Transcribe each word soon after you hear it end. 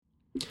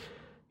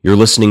You're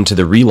listening to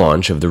the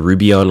relaunch of the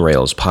Ruby on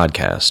Rails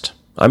podcast.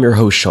 I'm your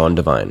host, Sean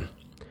Devine.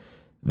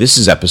 This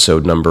is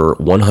episode number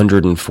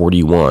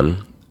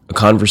 141, a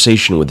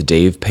conversation with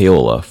Dave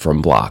Paola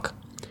from Bloc.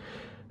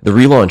 The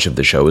relaunch of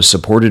the show is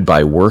supported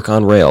by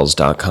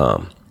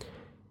workonrails.com.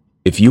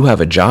 If you have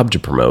a job to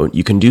promote,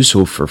 you can do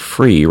so for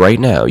free right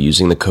now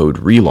using the code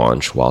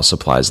RELAUNCH while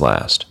supplies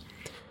last.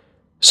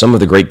 Some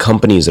of the great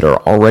companies that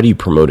are already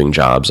promoting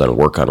jobs on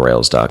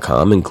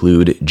workonrails.com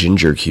include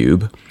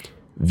GingerCube,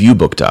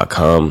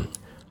 Viewbook.com,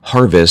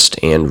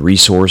 Harvest, and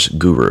Resource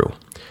Guru.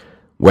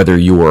 Whether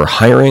you are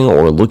hiring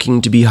or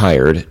looking to be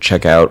hired,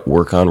 check out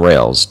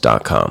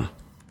workonrails.com.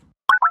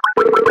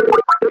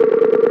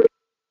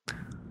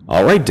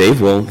 All right, Dave.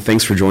 Well,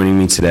 thanks for joining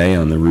me today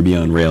on the Ruby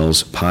on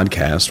Rails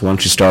podcast. Why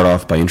don't you start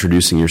off by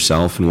introducing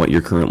yourself and what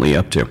you're currently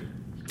up to?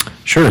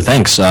 Sure,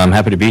 thanks. I'm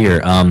happy to be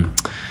here.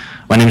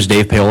 My name is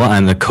Dave Paola.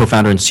 I'm the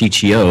co-founder and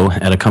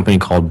CTO at a company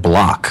called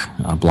Bloc,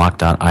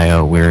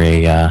 Bloc.io. We're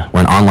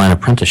an online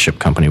apprenticeship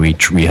company.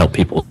 We help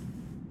people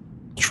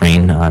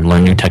train and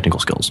learn new technical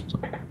skills.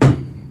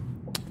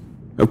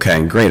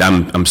 Okay, great.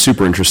 I'm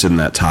super interested in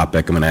that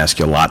topic. I'm going to ask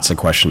you lots of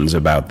questions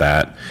about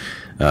that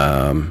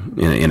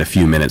in a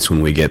few minutes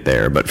when we get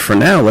there. But for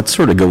now, let's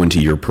sort of go into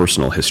your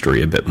personal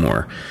history a bit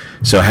more.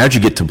 So how'd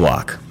you get to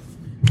Bloc?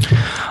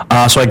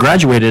 So I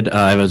graduated.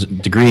 I have a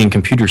degree in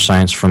computer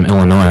science from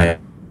Illinois.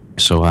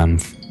 So I'm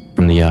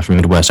from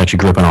Midwest. I actually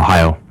grew up in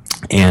Ohio,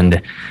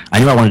 and I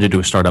knew I wanted to do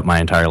a startup my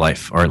entire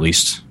life, or at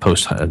least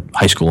post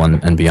high school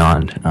and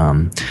beyond.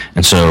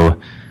 And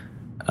so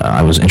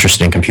I was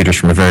interested in computers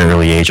from a very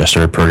early age. I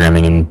started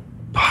programming in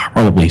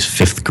probably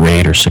 5th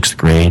grade or 6th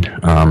grade.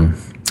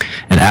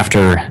 And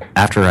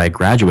after I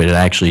graduated,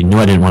 I actually knew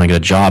I didn't want to get a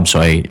job, so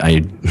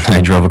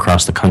I drove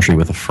across the country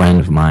with a friend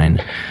of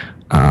mine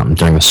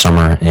during the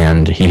summer,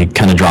 and he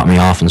kind of dropped me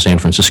off in San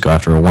Francisco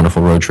after a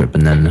wonderful road trip,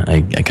 and then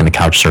I kind of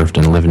couch surfed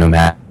and lived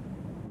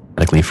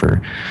nomadically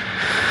for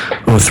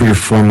 3 or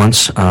 4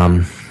 months,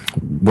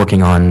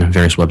 working on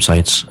various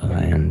websites,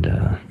 and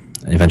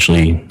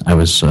eventually I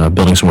was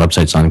building some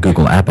websites on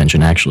Google App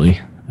Engine, actually,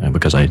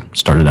 because I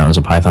started out as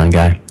a Python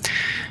guy,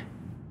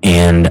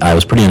 and I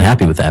was pretty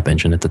unhappy with App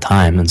Engine at the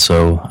time, and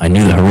so I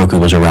knew that Heroku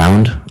was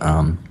around,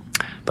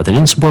 but they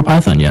didn't support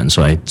Python yet, and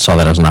so I saw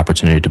that as an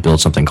opportunity to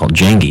build something called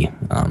Django.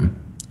 I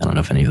don't know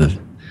if any of the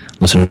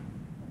listeners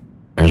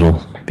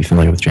will be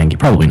familiar with Django.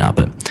 Probably not,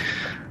 but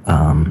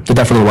did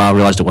that for a little while,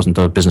 realized it wasn't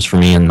the business for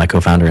me and my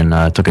co-founder, and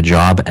took a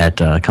job at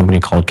a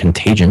company called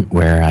Contagion,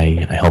 where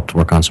I helped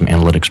work on some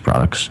analytics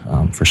products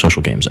for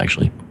social games,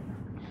 actually.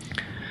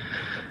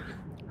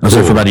 I was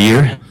there for about a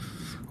year.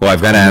 Well,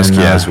 I've got to ask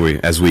you,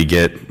 as we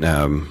get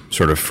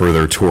sort of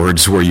further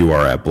towards where you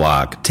are at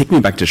Bloc, take me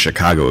back to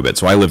Chicago a bit.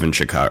 So I live in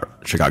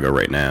Chicago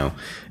right now.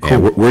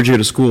 Cool. And where'd you go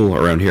to school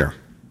around here?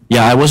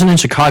 Yeah, I wasn't in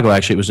Chicago,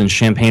 actually. It was in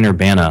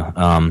Champaign-Urbana,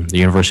 the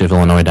University of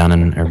Illinois down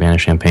in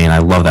Urbana-Champaign. I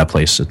love that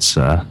place. It's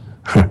I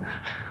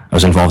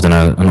was involved in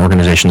an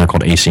organization there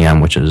called ACM,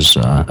 which is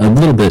a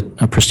little bit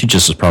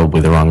prestigious is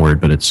probably the wrong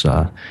word, but it's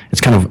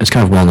kind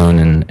of well known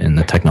in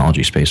the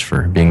technology space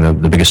for being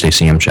the biggest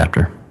ACM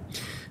chapter.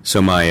 So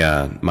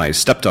my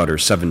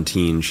stepdaughter's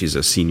 17. She's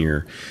a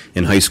senior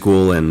in high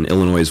school, and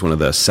Illinois is one of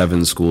the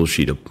 7 schools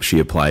she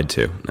applied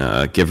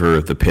to. Give her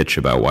the pitch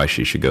about why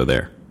she should go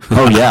there.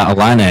 Oh yeah,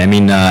 Alana. I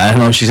mean, I don't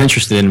know if she's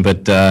interested in,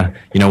 but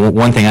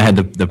one thing I had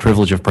the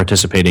privilege of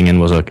participating in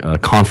was a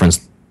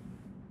conference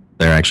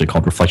there actually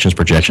called Reflections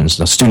Projections. It's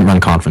a student-run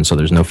conference, so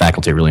there's no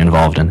faculty really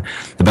involved. And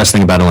the best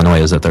thing about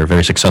Illinois is that there are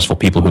very successful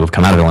people who have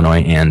come out of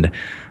Illinois, and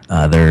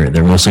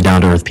they're mostly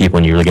down-to-earth people,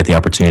 and you really get the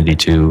opportunity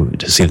to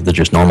see that they're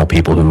just normal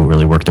people who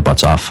really work their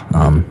butts off.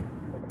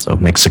 So it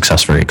makes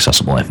success very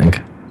accessible, I think.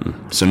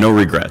 So no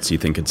regrets. You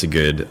think it's a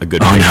good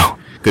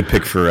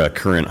pick for a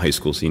current high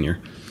school senior?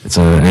 It's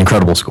an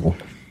incredible school.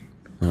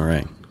 All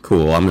right.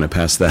 Cool. Well, I'm going to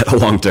pass that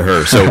along to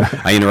her. So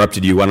I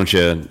interrupted you. Why don't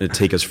you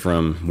take us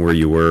from where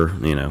you were,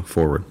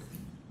 forward?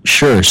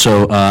 Sure.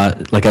 So,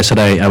 like I said,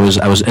 I was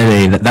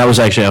at that was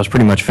actually, I was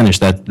pretty much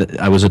finished.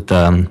 I was at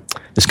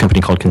this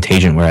company called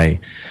Contagion, where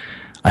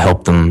I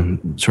helped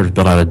them sort of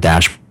build out a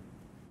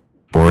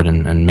dashboard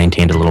and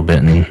maintained it a little bit,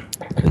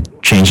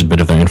 and changed a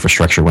bit of their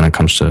infrastructure when it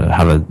comes to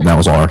how that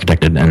was all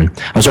architected. And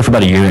I was there for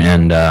about a year,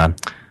 and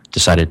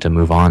decided to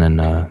move on,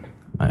 and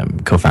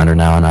I'm co-founder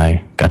now, and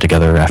I got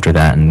together after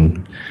that,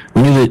 and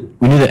we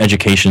knew that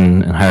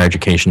education and higher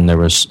education, there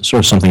was sort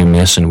of something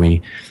amiss, and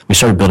we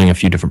started building a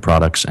few different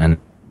products, and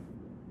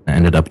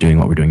ended up doing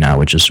what we're doing now,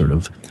 which is sort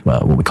of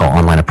what we call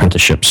online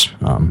apprenticeships.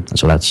 And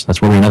so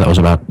that's where we know that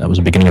was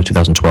the beginning of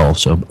 2012,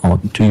 so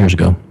 2 years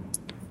ago.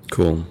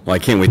 Cool. Well, I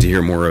can't wait to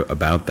hear more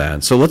about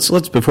that. So let's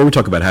before we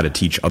talk about how to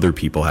teach other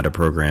people how to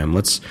program,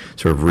 let's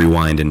sort of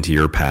rewind into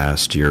your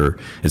past. It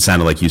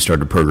sounded like you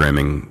started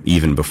programming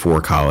even before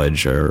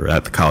college, or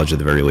at the college at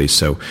the very least.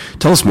 So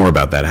tell us more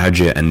about that. How'd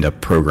you end up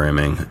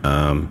programming?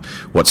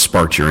 What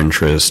sparked your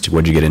interest?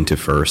 What'd you get into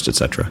first,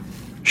 etc.?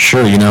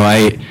 Sure.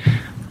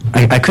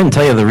 I couldn't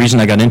tell you the reason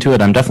I got into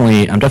it. I'm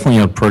definitely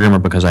a programmer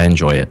because I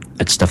enjoy it.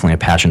 It's definitely a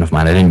passion of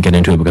mine. I didn't get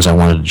into it because I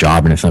wanted a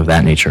job or anything of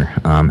that nature.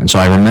 And so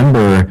I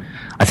remember,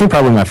 I think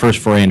probably my first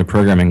foray into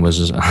programming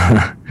was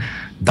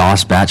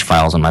DOS batch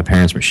files on my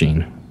parents'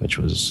 machine, which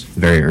was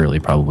very early,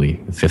 probably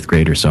 5th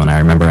grade or so. And I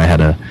remember I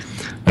had a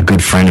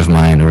good friend of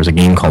mine. There was a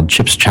game called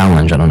Chips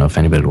Challenge. I don't know if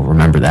anybody will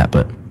remember that,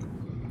 but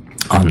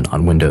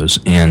on Windows.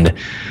 And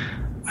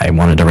I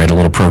wanted to write a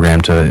little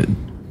program to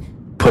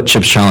put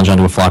Chips Challenge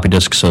onto a floppy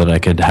disk so that I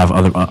could have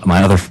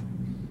my other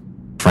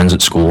friends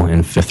at school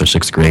in 5th or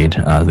 6th grade,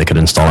 they could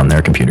install on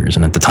their computers.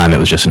 And at the time, it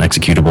was just an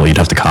executable you'd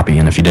have to copy.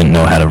 And if you didn't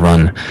know how to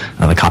run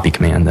the copy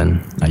command,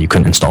 then you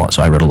couldn't install it.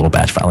 So I wrote a little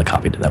batch file I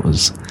copied it. That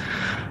was,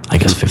 I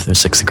guess, 5th or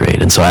 6th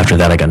grade. And so after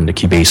that, I got into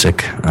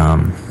QBasic.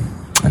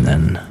 And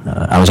then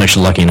I was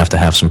actually lucky enough to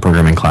have some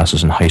programming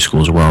classes in high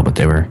school as well, but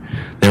they were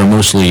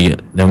mostly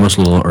a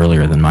little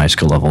earlier than my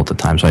skill level at the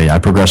time. So I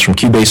progressed from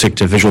QBasic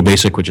to Visual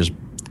Basic, which is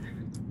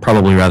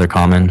probably rather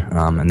common.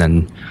 And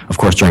then, of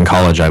course, during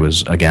college, I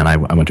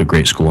went to a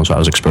great school, and so I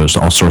was exposed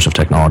to all sorts of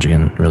technology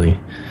and really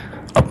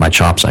up my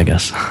chops, I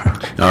guess.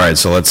 All right,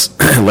 so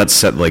let's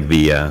set like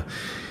the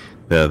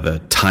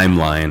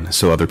timeline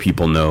so other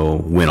people know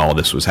when all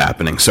this was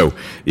happening. So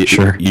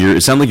sure.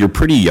 It sounds like you're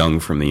pretty young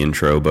from the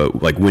intro,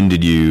 but like when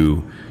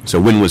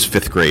was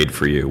 5th grade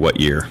for you? What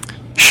year?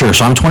 Sure.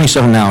 So I'm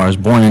 27 now. I was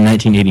born in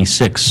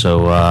 1986.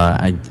 So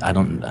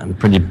I'm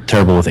pretty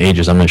terrible with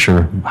ages. I'm not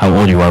sure how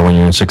old you are when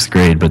you're in 6th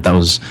grade, but that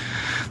was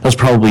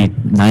probably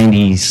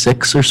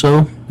 96 or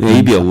so.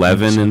 Maybe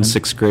 11 in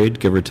 6th grade,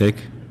 give or take.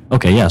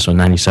 Okay. Yeah. So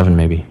 97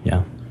 maybe.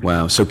 Yeah.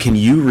 Wow. So can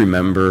you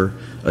remember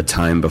a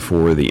time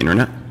before the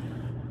internet?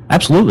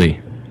 Absolutely.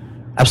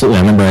 I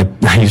remember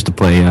I used to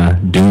play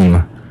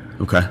Doom.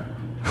 Okay.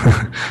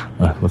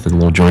 With a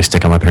little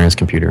joystick on my parents'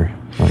 computer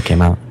when it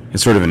came out.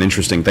 It's sort of an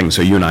interesting thing.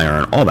 So you and I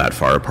aren't all that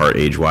far apart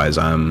age-wise.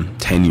 I'm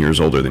 10 years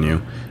older than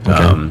you.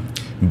 Okay.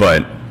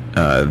 But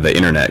the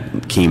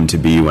internet came to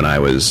be when I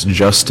was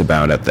just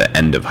about at the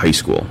end of high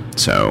school.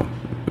 So,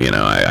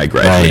 I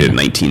graduated in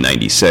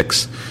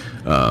 1996.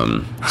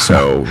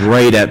 So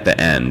right at the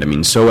end. I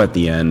mean, so at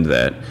the end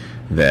that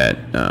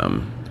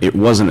it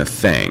wasn't a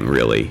thing,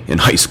 really, in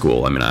high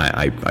school. I mean,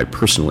 I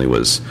personally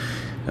was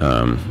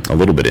a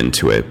little bit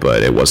into it,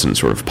 but it wasn't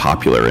sort of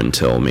popular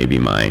until maybe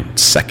my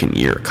second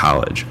year of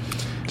college.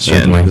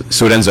 Certainly. And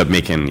so it ends up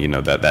making,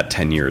 that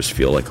 10 years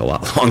feel like a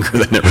lot longer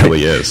than it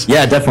really is.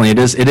 Yeah, definitely. It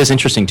is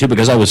interesting, too,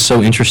 because I was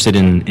so interested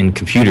in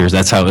computers.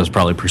 That's how it was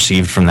probably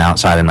perceived from the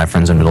outside and my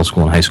friends in middle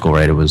school and high school,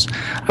 right?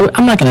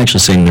 I'm not going to actually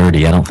say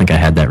nerdy. I don't think I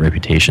had that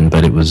reputation,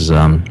 but it was...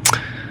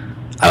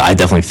 I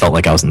definitely felt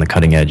like I was in the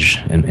cutting edge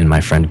in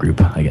my friend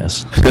group, I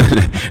guess.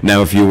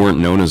 Now, if you weren't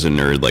known as a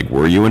nerd, like,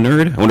 were you a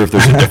nerd? I wonder if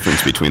there's a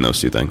difference between those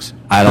two things.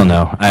 I don't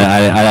know.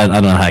 I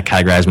don't know how to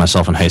categorize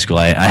myself in high school.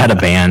 I had a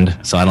band,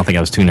 so I don't think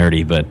I was too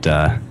nerdy, but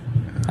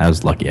I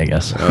was lucky, I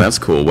guess. Oh, that's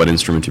cool. What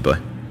instrument do you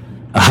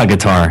play?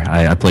 Guitar.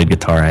 I played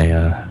guitar.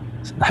 I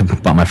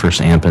bought my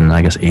first amp in,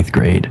 I guess, 8th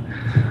grade.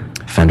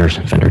 Fender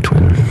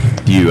Twin.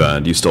 Do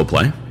you still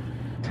play?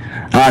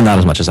 Not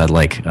as much as I'd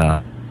like.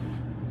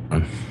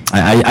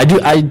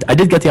 I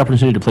did get the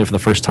opportunity to play for the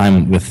first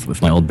time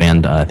with my old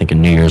band, I think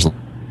in New Year's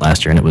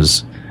last year, and it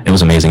was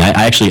amazing.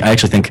 I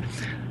actually think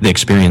the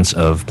experience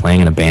of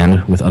playing in a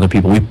band with other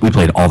people, we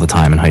played all the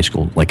time in high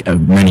school, like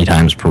many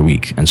times per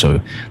week, and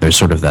so there's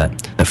sort of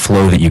that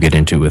flow that you get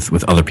into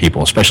with other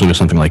people, especially with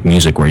something like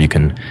music where you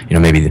can,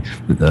 maybe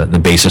the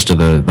bassist or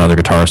the other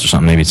guitarist or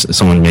something, maybe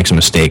someone makes a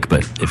mistake,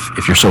 but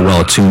if you're so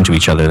well attuned to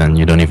each other, then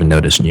you don't even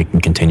notice and you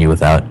can continue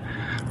without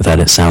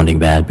it sounding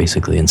bad,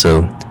 basically. And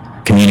so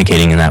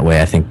communicating in that way,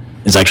 I think,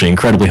 is actually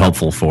incredibly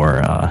helpful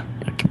for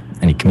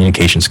any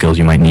communication skills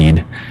you might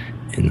need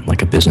in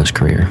like a business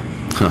career.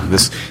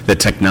 The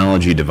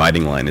technology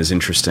dividing line is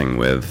interesting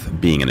with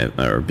being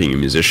a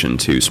musician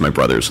too. So my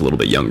brother's a little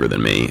bit younger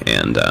than me,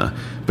 and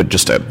but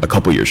just a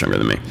couple years younger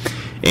than me,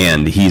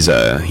 and he's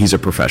a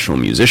professional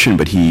musician,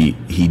 but he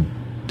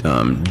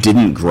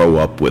didn't grow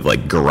up with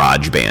like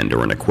GarageBand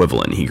or an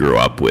equivalent. He grew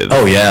up with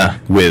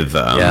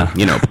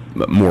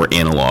more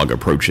analog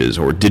approaches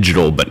or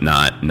digital, but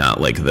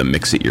not like the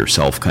mix it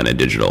yourself kind of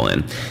digital.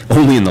 And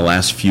only in the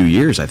last few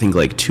years, I think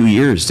like 2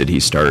 years, did he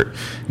start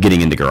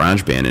getting into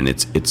GarageBand, and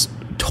it's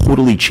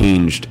totally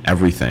changed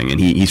everything. And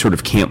he sort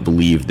of can't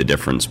believe the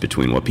difference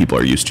between what people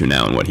are used to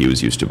now and what he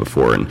was used to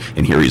before. And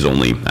here he's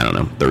only,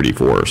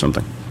 34 or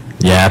something.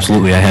 Yeah,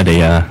 absolutely. I had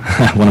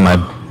one of my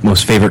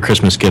most favorite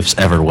Christmas gifts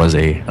ever was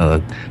a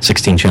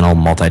 16-channel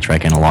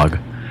multi-track analog.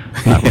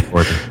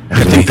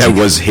 I think that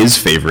was his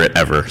favorite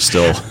ever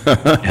still.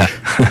 Yeah.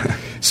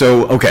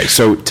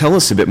 So tell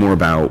us a bit more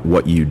about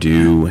what you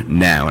do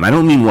now. And I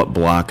don't mean what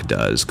Bloc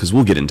does, because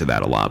we'll get into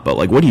that a lot, but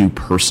like, what do you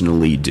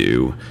personally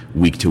do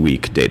week to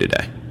week, day to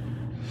day?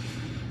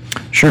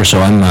 Sure. So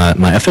I'm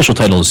my official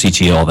title is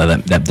CTO, although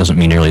that doesn't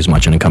mean nearly as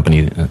much in a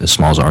company as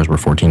small as ours. We're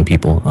 14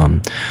 people.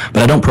 But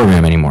I don't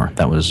program anymore.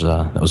 That was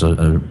a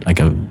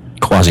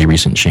quasi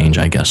recent change,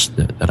 I guess,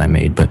 that I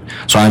made. But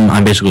so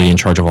I'm basically in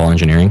charge of all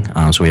engineering.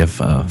 So we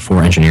have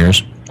 4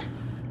 engineers,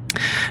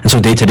 And so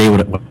day to day,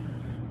 what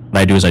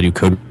I do is I do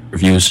code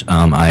reviews.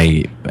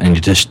 Any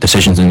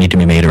decisions that need to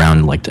be made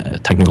around like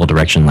technical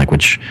direction, like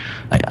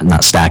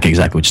not stack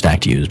exactly which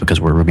stack to use because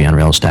we're Ruby on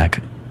Rails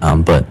stack,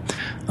 but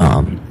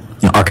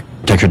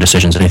architecture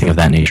decisions, anything of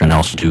that nature, and I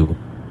also do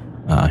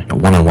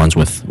one-on-ones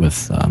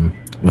with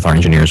our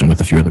engineers and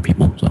with a few other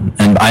people. So,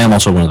 and I am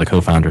also one of the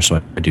co-founders,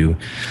 so I do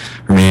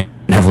remain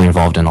heavily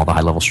involved in all the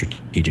high-level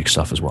strategic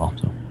stuff as well.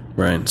 So.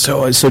 Right.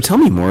 So tell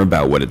me more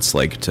about what it's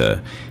like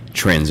to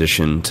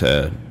transition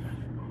to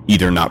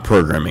either not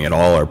programming at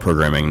all or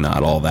programming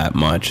not all that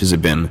much. Has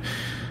it been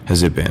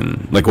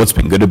like, what's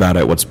been good about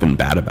it? What's been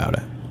bad about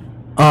it?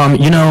 I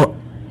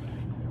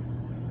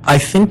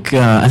think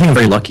I'm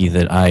very lucky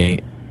that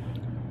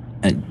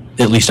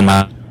at least in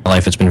my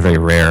life, it's been very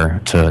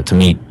rare to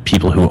meet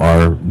people who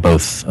are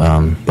both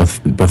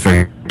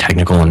very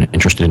technical and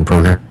interested in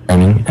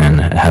programming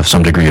and have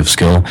some degree of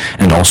skill,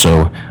 and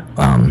also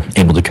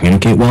able to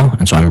communicate well.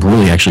 And so I'm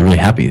really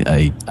happy.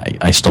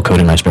 I still code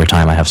in my spare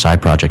time. I have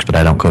side projects, but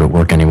I don't code at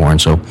work anymore. And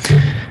so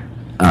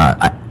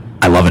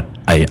I love it.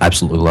 I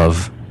absolutely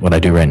love what I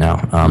do right now.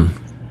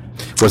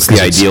 What's the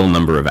ideal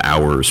number of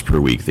hours per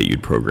week that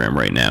you'd program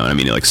right now? I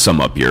mean, like, sum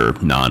up your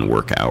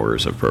non-work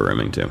hours of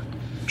programming too.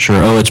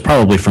 Sure. It's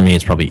probably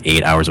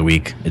 8 hours a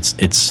week.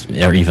 It's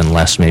or even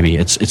less maybe.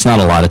 It's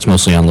not a lot. It's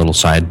mostly on little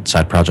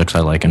side projects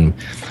I like, and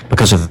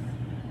because of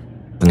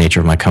the nature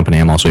of my company,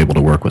 I'm also able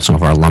to work with some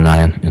of our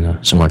alumni in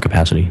a similar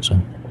capacity. So.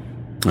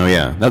 Oh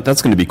yeah,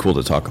 that's going to be cool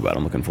to talk about.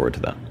 I'm looking forward to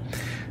that.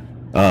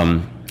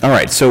 All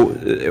right, so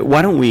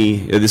why don't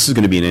we? This is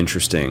going to be an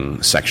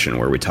interesting section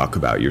where we talk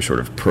about your sort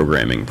of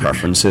programming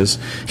preferences.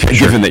 Sure.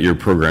 Given that you're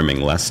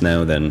programming less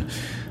now than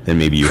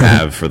maybe you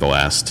have for the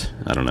last,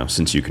 I don't know,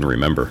 since you can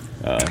remember.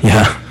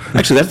 Yeah.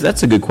 Actually,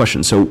 that's a good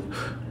question. So,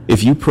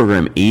 if you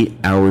program 8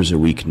 hours a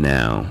week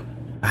now,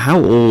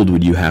 how old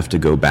would you have to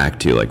go back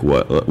to? Like,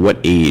 what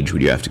age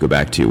would you have to go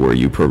back to where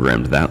you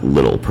programmed that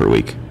little per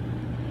week?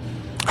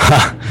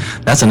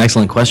 That's an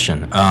excellent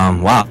question.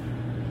 Wow.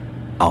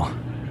 Oh,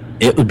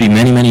 it would be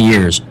many, many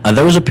years.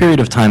 There was a period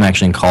of time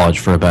actually in college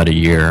for about a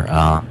year,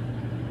 about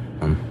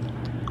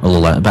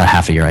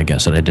half a year, I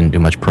guess, that I didn't do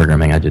much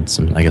programming. I did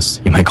some, I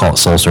guess you might call it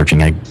soul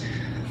searching. I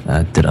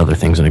did other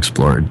things and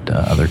explored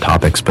other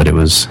topics, but it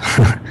was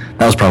that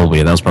was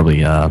probably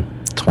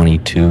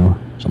 22,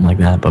 something like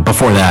that. But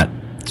before that,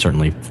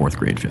 certainly 4th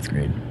grade, 5th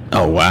grade.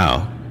 Oh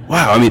wow.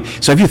 I mean,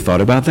 so have you thought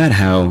about that?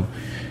 How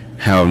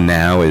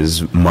now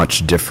is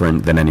much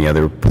different than any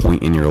other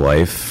point in your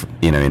life?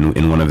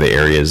 In one of the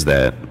areas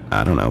that,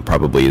 I don't know,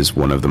 probably is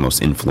one of the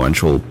most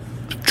influential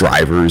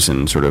drivers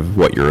in sort of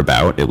what you're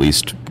about, at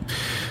least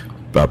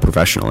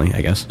professionally,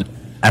 I guess.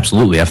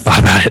 Absolutely, I've thought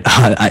about it.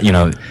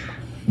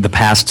 The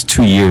past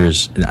 2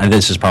 years, and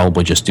this is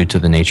probably just due to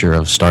the nature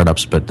of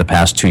startups, but the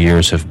past 2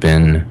 years have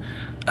been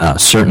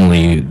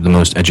certainly the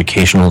most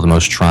educational, the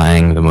most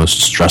trying, the most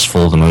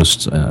stressful, the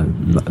most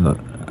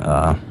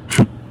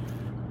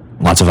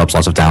lots of ups,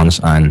 lots of downs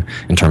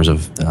in terms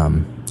of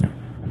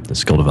the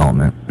skill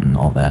development and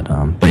all that.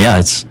 But yeah,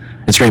 it's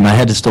great. My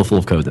head is still full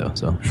of code though.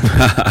 So,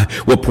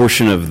 what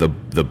portion of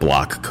the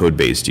Bloc code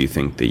base do you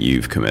think that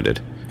you've committed?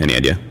 Any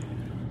idea?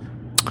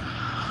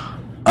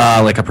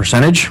 Like a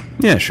percentage?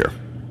 Yeah, sure.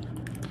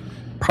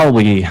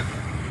 Probably a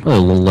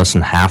little less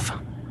than half. All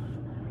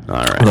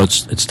right. Although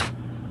it's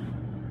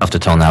tough to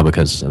tell now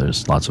because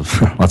there's lots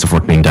of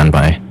work being done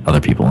by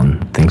other people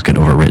and things get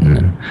overwritten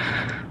and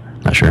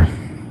not sure.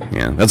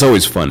 Yeah, that's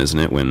always fun, isn't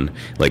it? When,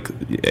 like,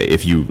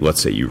 if you,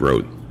 let's say you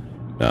wrote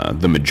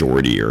the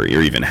majority or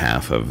even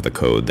half of the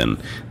code, then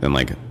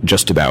like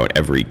just about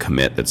every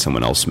commit that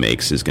someone else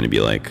makes is going to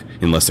be like,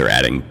 unless they're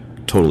adding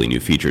totally new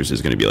features,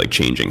 is going to be like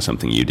changing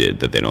something you did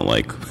that they don't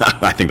like.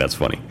 I think that's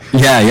funny.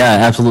 Yeah,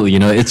 absolutely.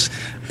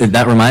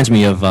 That reminds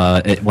me of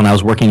when I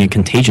was working in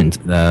Contagion.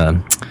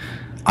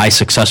 I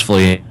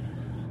successfully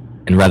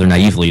and rather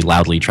naively,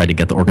 loudly tried to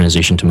get the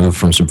organization to move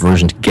from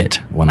Subversion to Git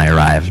when I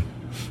arrived,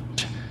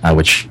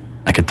 which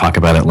I could talk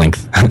about at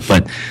length.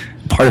 But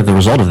part of the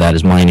result of that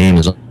is my name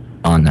is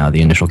on now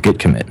the initial Git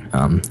commit,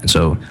 and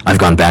so I've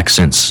gone back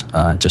since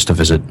just to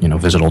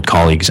visit old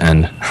colleagues,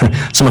 and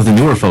some of the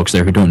newer folks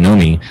there who don't know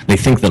me, they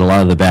think that a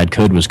lot of the bad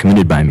code was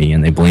committed by me,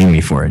 and they blame me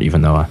for it,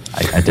 even though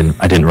I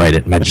didn't write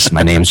it.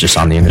 My name's just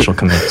on the initial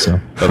commit. So,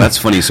 well, that's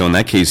funny. So in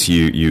that case,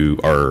 you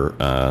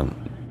are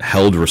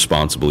held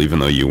responsible, even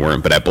though you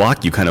weren't. But at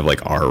Bloc, you kind of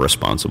like are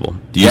responsible.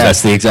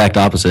 It's the exact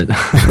opposite.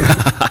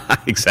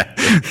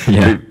 Exactly.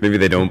 Yeah. Maybe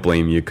they don't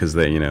blame you because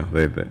they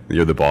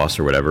you're the boss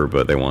or whatever,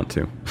 but they want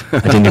to. I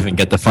didn't even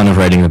get the fun of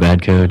writing the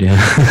bad code. Yeah.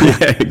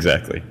 Yeah,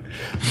 exactly.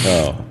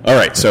 Oh, all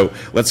right. So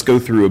let's go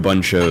through a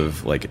bunch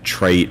of like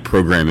trite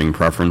programming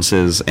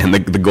preferences, and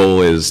the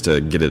goal is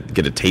to get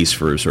a taste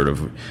for sort of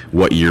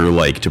what you're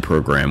like to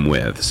program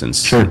with,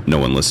 since no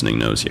one listening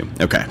knows you.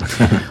 Okay.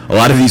 A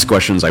lot of these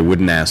questions I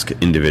wouldn't ask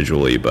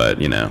individually, but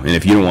and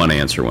if you don't want to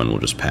answer one, we'll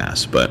just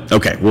pass. But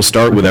okay, we'll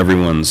start with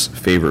everyone's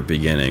favorite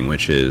beginning,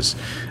 which is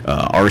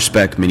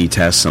RSpec, mini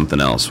test,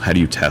 something else. How do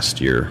you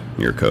test your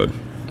code?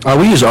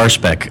 We use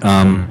RSpec.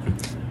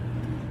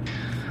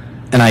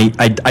 and I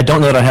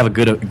don't know that I have a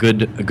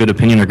good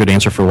opinion or good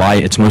answer for why.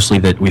 It's mostly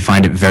that we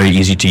find it very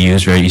easy to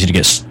use, very easy to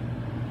get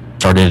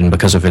started, and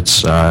because of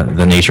its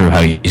the nature of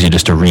how easy it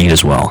is to read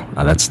as well.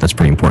 That's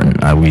pretty important.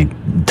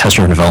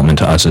 Test-driven development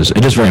to us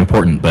is very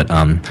important, but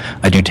I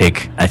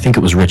think it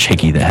was Rich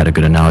Hickey that had a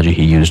good analogy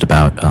he used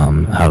about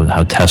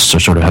how tests are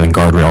sort of having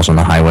guardrails on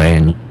the highway,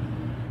 and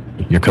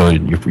your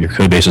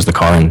code base is the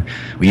car, and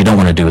what you don't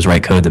want to do is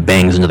write code that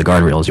bangs into the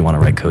guardrails. You want to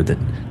write code that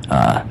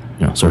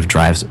sort of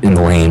drives in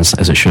the lanes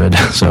as it should.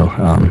 So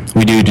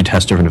we do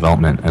test-driven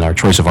development, and our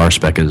choice of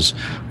RSpec is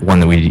one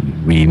that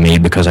we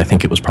made because I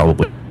think it was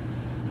probably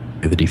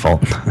the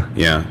default.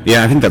 Yeah,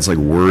 I think that's like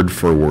word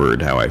for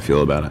word how I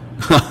feel about it.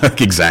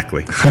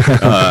 Exactly.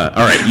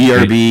 All right,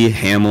 ERB,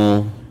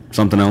 Haml,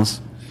 something else?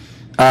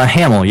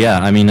 Haml, yeah.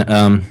 I mean,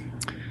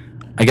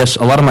 I guess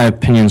a lot of my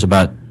opinions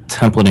about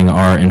templating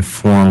are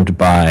informed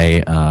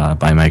by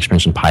my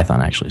experience in Python,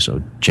 actually.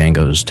 So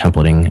Django's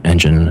templating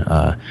engine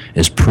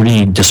is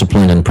pretty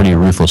disciplined and pretty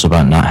ruthless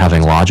about not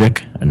having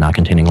logic and not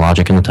containing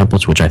logic in the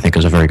templates, which I think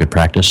is a very good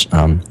practice.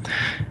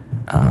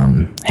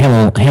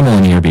 Haml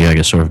and ERB, I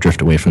guess, sort of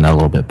drift away from that a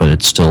little bit, but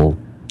it's still,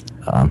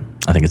 I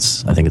think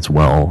it's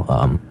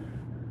well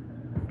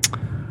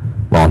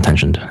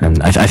intentioned,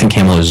 and I think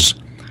Haml is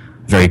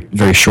very,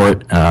 very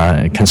short,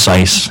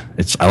 concise.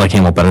 I like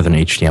Haml better than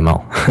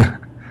HTML.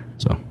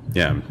 So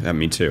yeah,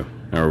 me too.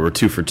 We're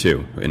 2 for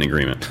 2 in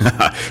agreement.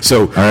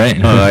 So all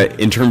right.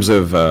 In terms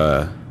of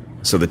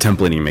so the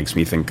templating makes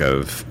me think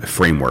of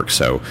frameworks.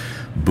 So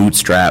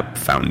Bootstrap,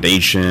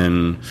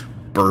 Foundation,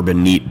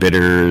 Bourbon, Neat,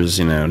 Bitters,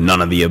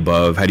 none of the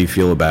above. How do you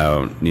feel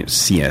about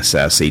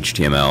CSS,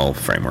 HTML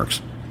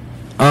frameworks?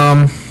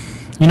 I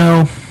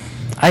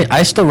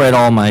still write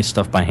all my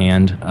stuff by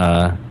hand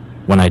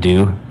when I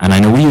do, and I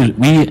know we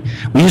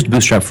used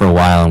Bootstrap for a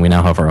while, and we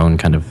now have our own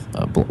kind of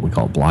we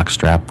call it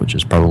Blockstrap, which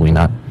is probably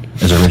not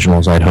as original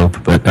as I'd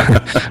hope, but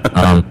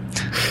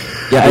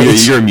yeah,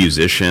 you're a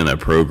musician, a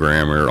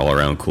programmer, all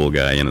around cool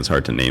guy, and it's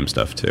hard to name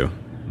stuff too.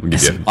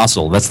 It's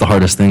impossible. That's the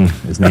hardest thing,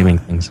 is naming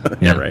things.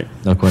 Yeah, right.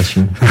 No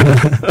question. So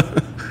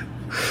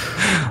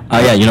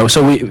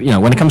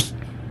when it comes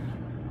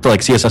to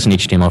like CSS and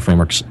HTML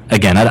frameworks,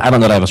 again, I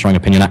don't know that I have a strong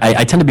opinion.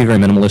 I tend to be very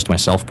minimalist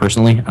myself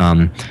personally.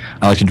 I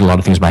like to do a lot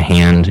of things by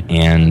hand,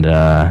 and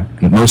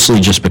mostly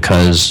just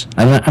because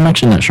I'm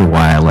actually not sure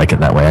why I like it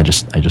that way. I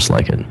just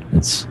like it.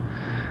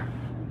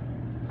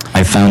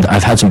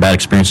 I've had some bad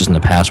experiences in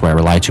the past where I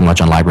rely too much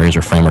on libraries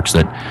or frameworks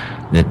that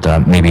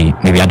maybe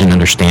I didn't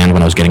understand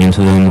when I was getting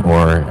into them,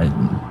 or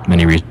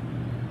many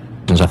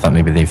reasons I thought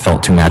maybe they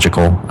felt too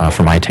magical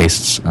for my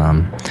tastes,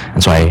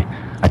 and so I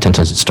tend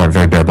to start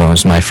very bare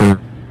bones. My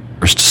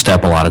first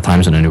step a lot of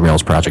times in a new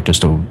Rails project is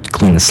to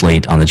clean the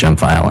slate on the gem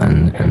file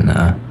and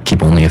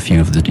keep only a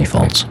few of the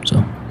defaults. So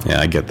yeah,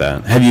 I get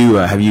that.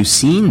 Have you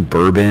seen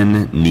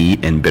Bourbon,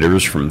 Neat, and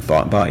Bitters from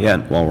Thoughtbot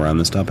yet? While we're on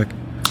this topic,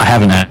 I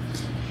haven't.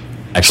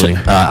 Actually,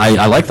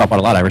 I like Thoughtbot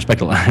a lot. I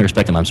respect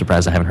them. I'm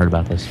surprised I haven't heard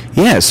about this.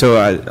 Yeah, so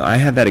I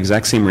had that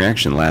exact same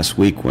reaction last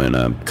week when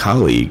a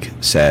colleague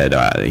said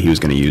he was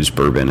going to use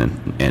Bourbon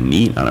and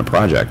Neat on a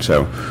project.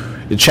 So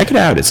check it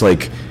out. It's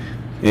like,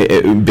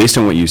 based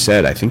on what you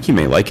said, I think you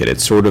may like it.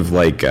 It's sort of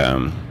like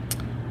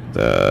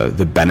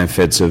the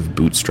benefits of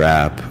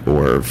Bootstrap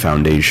or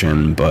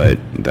Foundation, but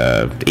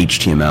the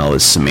HTML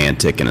is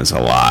semantic and is a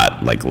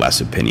lot like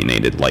less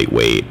opinionated,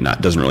 lightweight.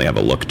 Doesn't really have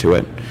a look to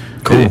it.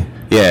 Cool.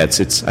 Yeah,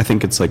 it's. I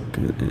think it's like,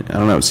 I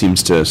don't know. It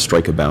seems to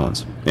strike a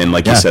balance, and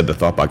like you said, the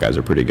Thoughtbot guys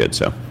are pretty good.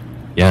 So,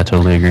 yeah,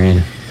 totally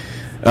agreed.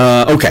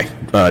 Okay,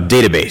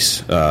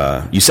 database.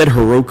 You said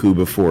Heroku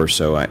before,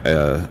 so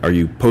are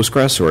you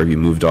Postgres, or have you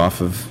moved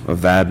off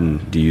of that,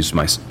 and do you use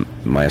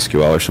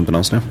MySQL or something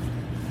else now?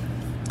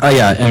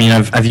 Yeah, I mean,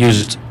 I've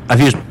used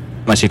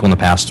MySQL in the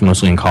past,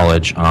 mostly in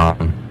college,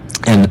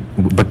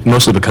 but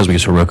mostly because we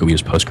use Heroku, we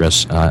use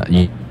Postgres.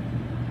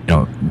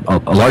 A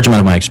large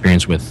amount of my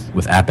experience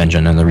with App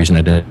Engine, and the reason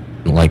I didn't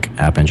like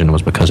App Engine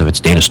was because of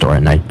its data store,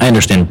 and I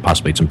understand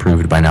possibly it's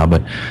improved by now,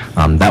 but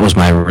that was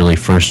my really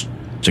first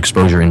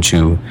exposure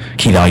into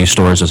key value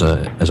stores as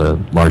a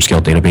large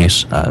scale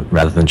database,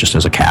 rather than just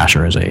as a cache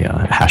or as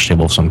a hash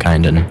table of some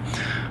kind. And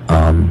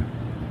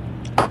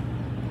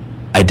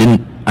I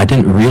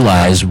didn't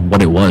realize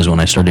what it was when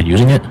I started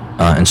using it,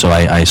 and so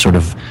I sort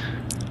of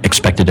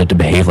expected it to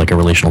behave like a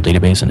relational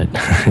database, and it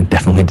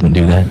definitely didn't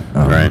do that.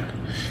 Right.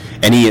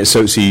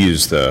 So you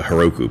use the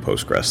Heroku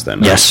Postgres then?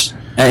 Right? Yes,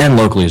 and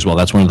locally as well.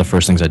 That's one of the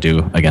first things I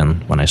do,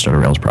 again, when I start a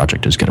Rails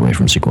project, is get away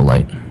from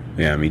SQLite.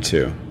 Yeah, me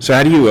too. So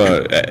how do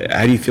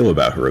you feel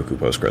about Heroku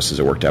Postgres? Has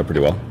it worked out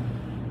pretty well?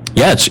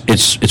 Yeah,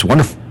 it's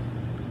wonderful.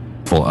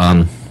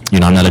 I'm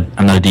not a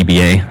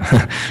DBA.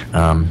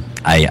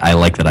 I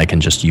like that I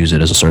can just use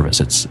it as a service.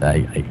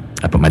 I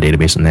put my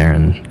database in there,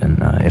 and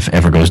if it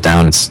ever goes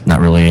down, it's not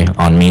really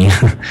on me.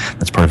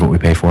 That's part of what we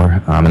pay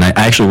for. And I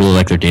actually really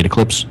like their data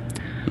clips.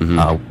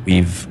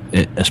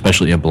 Mm-hmm.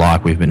 Especially at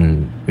Bloc, we've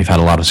had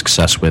a lot of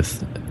success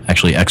with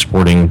actually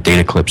exporting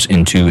data clips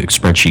into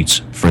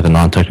spreadsheets for the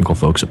non-technical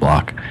folks at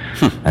Bloc,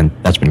 and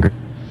that's been great.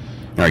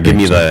 All right, give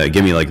me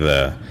like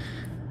the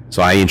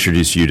So I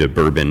introduced you to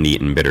bourbon,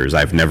 neat, and bitters.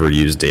 I've never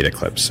used data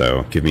clips,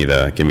 so give me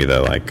the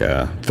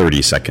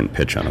 30-second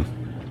pitch on them.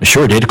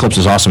 Sure, data clips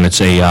is awesome. It's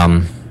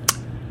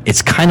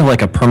it's kind of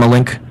like a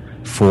permalink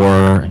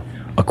for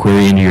a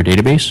query into your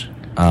database.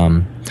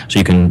 So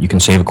you can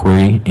save a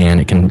query,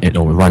 and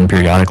it'll run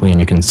periodically, and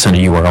you can send a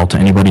URL to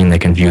anybody, and they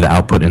can view the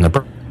output in the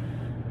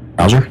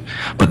browser.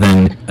 But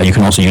then you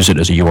can also use it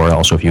as a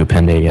URL. So if you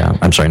append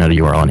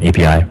an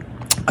API.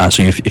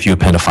 So if you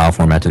append a file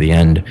format to the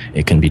end,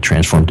 it can be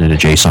transformed into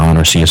JSON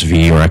or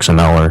CSV or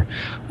XML or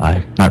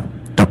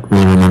don't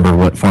really remember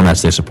what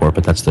formats they support,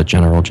 but that's the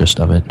general gist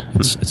of it.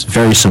 It's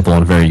very simple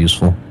and very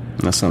useful.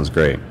 That sounds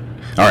great.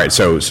 All right,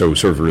 so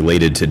sort of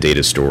related to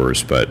data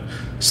stores, but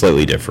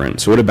slightly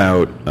different. So what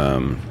about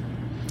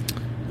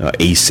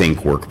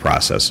async work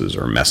processes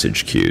or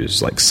message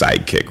queues like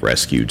Sidekick,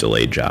 Rescue,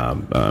 Delayed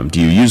Job? Do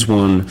you use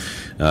one?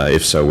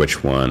 If so,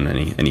 which one?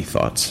 Any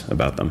thoughts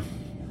about them?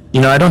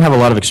 I don't have a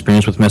lot of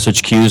experience with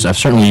message queues. I've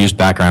certainly used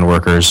background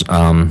workers.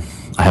 I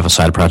have a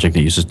side project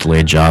that uses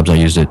delayed jobs. I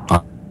used it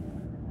on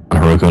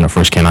Heroku when it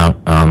first came out.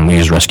 We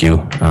use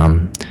Rescue.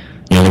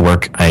 They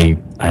work. I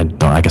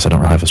guess I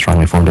don't really have a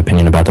strongly formed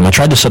opinion about them. I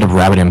tried to set up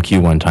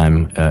RabbitMQ one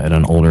time at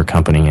an older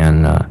company,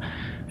 and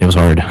it was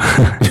hard.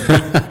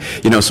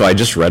 So I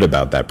just read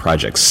about that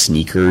project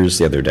Sneakers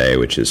the other day,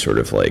 which is sort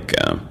of like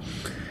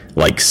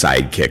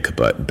Sidekick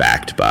but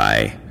backed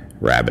by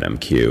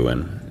RabbitMQ,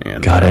 and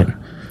got it.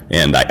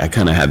 And I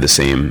kind of had the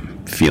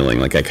same feeling,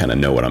 like I kind of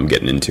know what I'm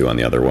getting into on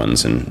the other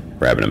ones, and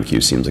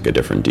RabbitMQ seems like a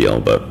different deal,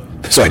 but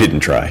so I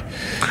didn't try.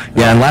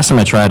 Yeah, and last time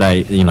I tried,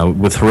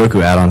 with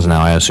Heroku add-ons now,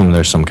 I assume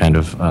there's some kind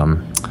of,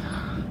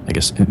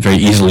 very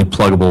easily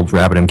pluggable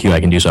RabbitMQ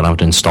I can do, so I don't have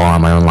to install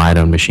on my own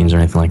Lido machines or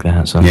anything like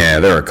that. So yeah,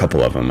 there are a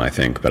couple of them, I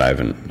think, but I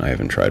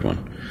haven't tried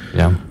one.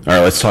 Yeah. All right,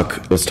 let's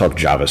talk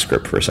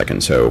JavaScript for a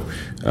second. So,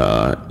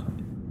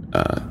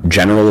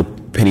 general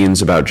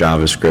opinions about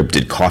JavaScript.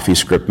 Did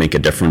CoffeeScript make a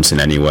difference in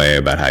any way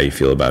about how you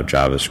feel about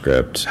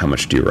JavaScript? How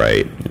much do you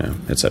write,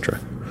 etc.?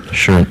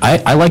 Sure.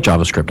 I like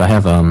JavaScript. I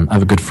have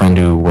a good friend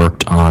who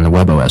worked on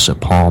WebOS at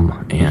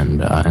Palm,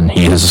 and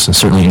he has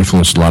certainly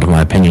influenced a lot of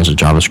my opinions of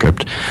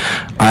JavaScript.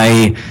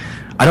 I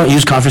don't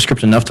use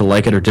CoffeeScript enough to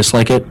like it or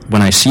dislike it.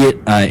 When I see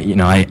it, the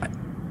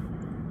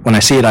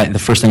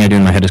first thing I do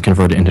in my head is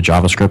convert it into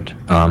JavaScript.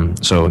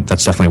 So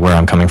that's definitely where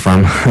I'm coming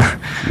from.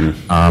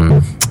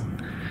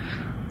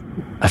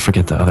 I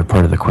forget the other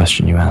part of the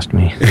question you asked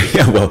me.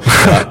 Yeah, well,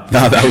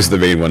 no, that was the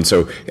main one.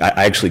 So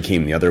I actually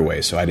came the other way.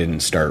 So I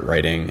didn't start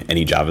writing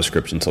any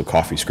JavaScript until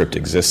CoffeeScript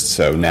exists.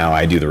 So now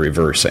I do the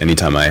reverse.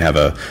 Anytime I have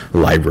a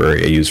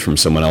library I use from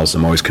someone else,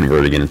 I'm always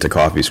converting it into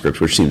CoffeeScript,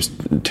 which seems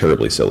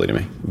terribly silly to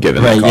me,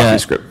 given that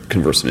CoffeeScript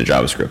converts into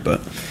JavaScript.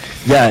 But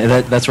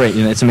yeah, that's right.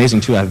 It's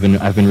amazing too. I've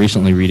been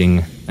recently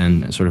reading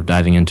and sort of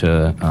diving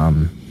into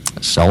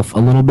Self a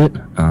little bit.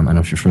 I don't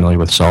know if you're familiar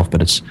with Self,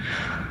 but it's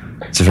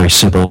a very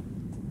simple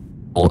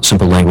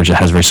language that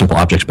has very simple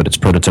objects, but it's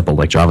prototypal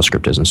like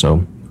JavaScript is, and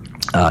so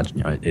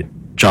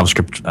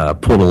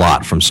JavaScript pulled a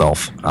lot from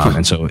Self,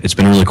 and so it's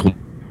been really cool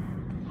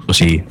to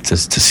see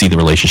the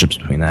relationships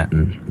between that,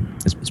 and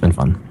it's been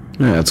fun.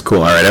 Yeah, that's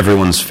cool. All right,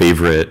 everyone's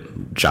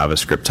favorite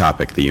JavaScript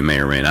topic that you may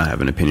or may not have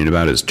an opinion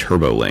about is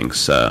turbo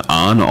links.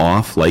 On,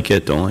 off, like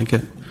it, don't like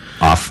it?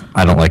 Off.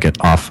 I don't like it.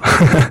 Off.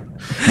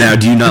 Now,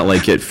 do you not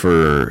like it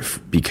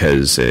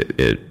because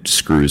it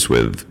screws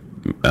with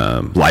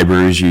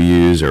libraries you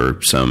use,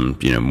 or some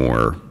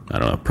more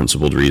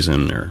principled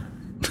reason, or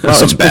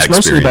some bad it's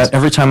mostly about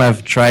every time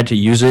I've tried to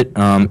use it.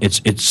 I'm a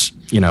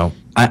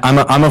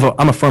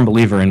firm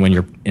believer in when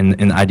you're in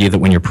the idea that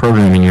when you're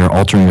programming, you're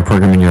altering the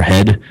program in your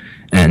head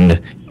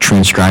and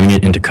transcribing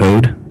it into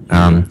code.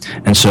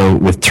 And so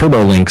with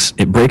turbo links,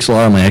 it breaks a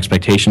lot of my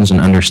expectations and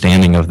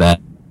understanding of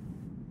that.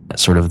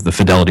 Sort of the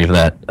fidelity of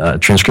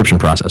that transcription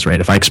process, right?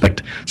 If I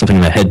expect something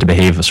in my head to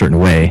behave a certain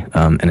way,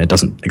 and it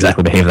doesn't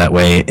exactly behave that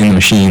way in the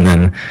machine,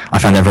 then I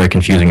find that very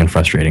confusing and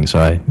frustrating.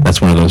 So that's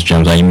one of those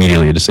gems I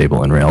immediately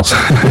disable in Rails.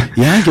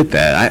 Yeah, I get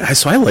that.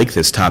 So I like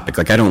this topic.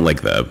 Like, I don't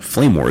like the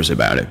flame wars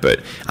about it,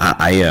 but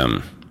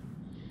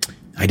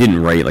I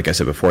didn't write, like I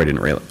said before, I didn't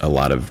write a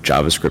lot of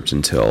JavaScript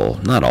until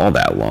not all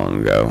that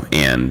long ago,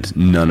 and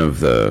none of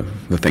the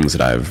things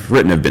that I've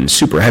written have been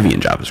super heavy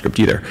in JavaScript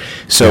either.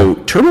 So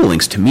turbo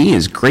links to me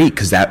is great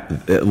because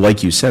that,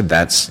 like you said,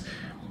 that's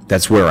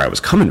where I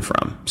was coming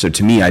from. So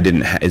to me,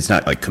 it's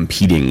not like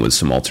competing with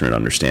some alternate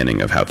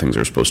understanding of how things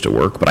are supposed to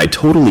work, but I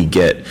totally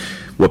get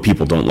what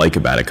people don't like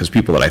about it, because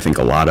people that I think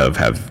a lot of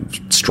have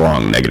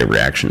strong negative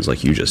reactions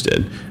like you just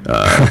did.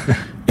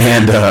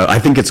 And I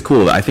think it's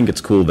cool. I think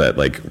it's cool that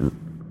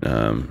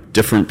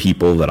different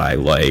people that I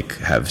like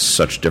have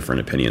such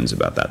different opinions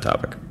about that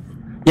topic.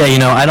 Yeah,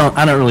 I don't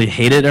really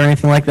hate it or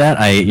anything like that.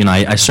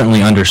 I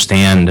certainly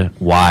understand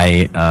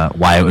why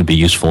it would be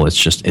useful.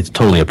 It's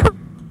totally a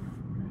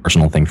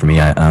personal thing for me.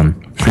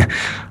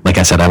 Like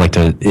I said, I like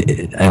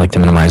to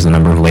minimize the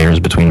number of layers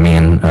between me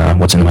and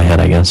what's in my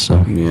head, I guess.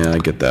 So yeah, I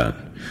get that.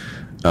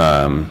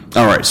 All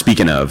right,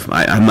 speaking of,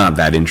 I'm not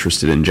that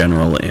interested in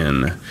general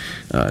in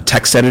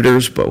text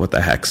editors, but what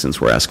the heck,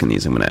 since we're asking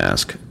these, I'm going to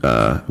ask,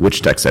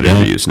 which text editor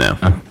do you use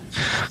now?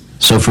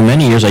 So for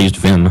many years I used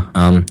Vim,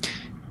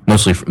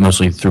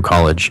 mostly through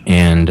college,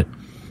 and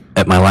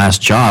at my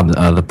last job,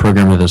 the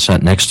programmer that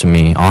sat next to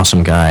me,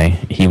 awesome guy,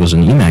 he was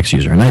an Emacs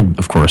user, and I,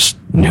 of course,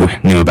 knew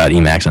about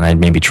Emacs, and I'd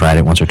maybe tried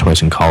it once or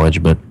twice in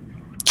college, but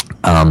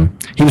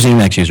he was an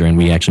Emacs user, and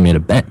we actually made a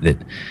bet that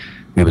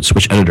we would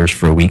switch editors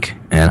for a week,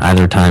 and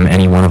anytime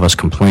either of us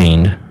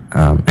complained,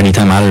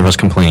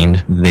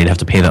 they'd have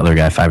to pay the other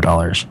guy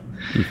 $5.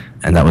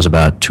 And that was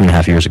about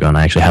 2.5 years ago, and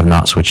I actually have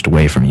not switched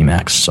away from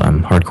Emacs, so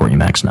I'm hardcore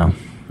Emacs now.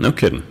 No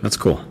kidding. That's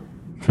cool.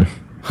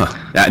 Huh.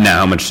 Now,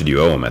 how much did you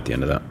owe him at the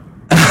end of that?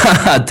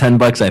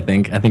 $10, I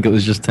think. I think it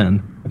was just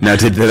 10. Now,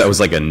 that was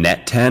like a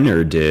net 10,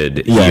 or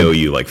did he owe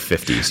you like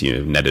 50, so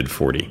you netted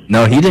 40?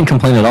 No, he didn't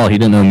complain at all. He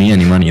didn't owe me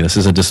any money. This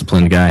is a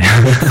disciplined guy.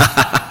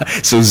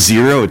 So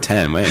 0,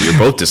 10. Man, you're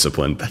both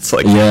disciplined. That's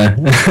like... Yeah.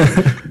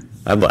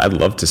 I'd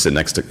love to sit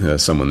next to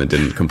someone that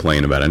didn't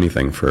complain about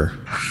anything for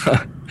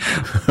a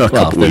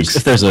couple weeks.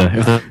 If there's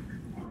a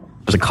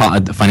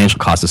financial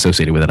cost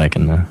associated with it, I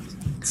can...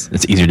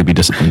 It's easier to be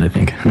disciplined, I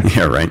think.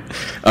 Yeah, right.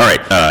 All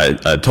right,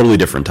 a totally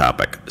different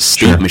topic.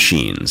 State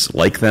machines.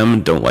 Like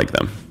them, don't like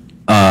them?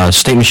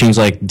 State machines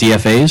like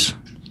DFAs?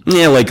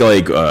 Yeah, like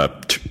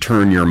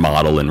turn your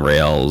model in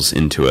Rails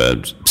into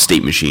a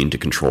state machine to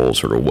control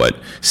sort of what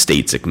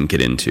states it can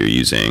get into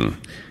using,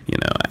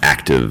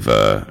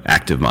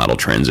 active model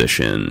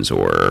transitions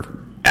or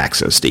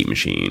access state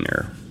machine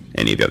or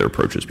any of the other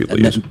approaches people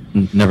use.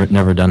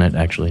 Never done it,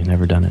 actually.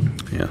 Never done it.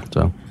 Yeah.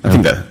 So I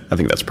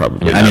think that's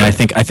probably. Yeah,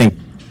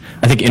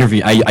 I think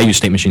interview. I use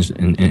state machines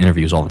in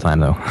interviews all the time,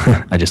 though.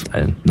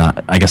 I'm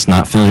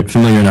not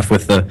familiar enough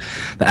with the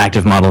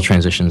active model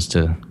transitions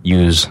to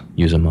use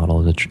a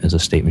model as a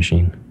state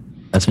machine.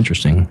 That's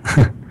interesting.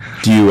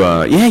 Do you?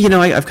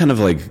 I've kind of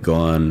like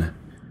gone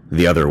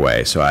the other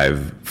way. So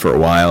I've for a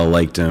while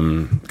liked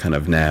them. Kind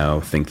of now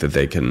think that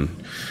they can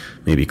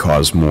maybe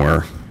cause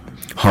more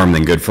harm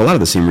than good for a lot of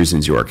the same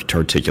reasons you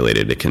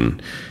articulated.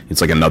 It's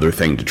like another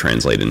thing to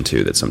translate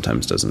into that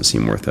sometimes doesn't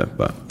seem worth it.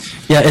 But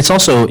yeah, it's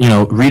also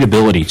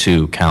readability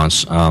too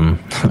counts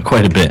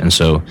quite a bit, and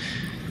so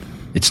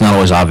it's not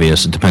always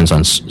obvious. It depends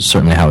on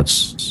certainly how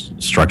it's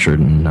structured,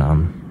 and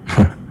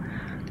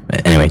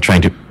anyway,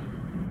 trying to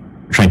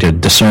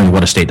discern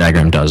what a state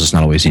diagram does is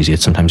not always easy.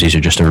 It's sometimes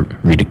easier just to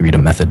read a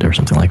method or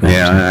something like that.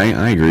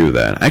 Yeah, I agree with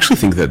that. I actually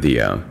think that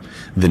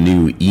the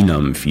new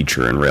enum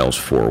feature in Rails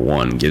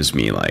 4.1 gives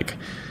me like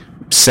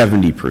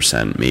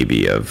 70%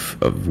 maybe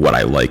of what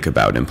I like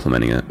about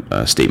implementing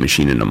a state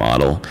machine in a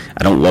model.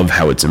 I don't love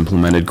how it's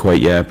implemented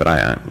quite yet,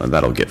 but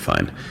that'll get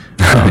fine.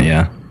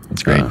 Yeah,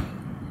 that's great.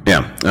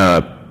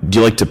 Do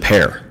you like to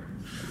pair?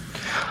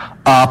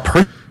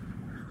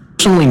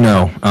 Personally,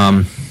 no.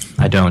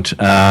 I don't.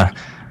 I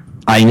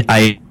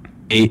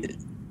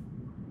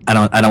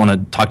don't want to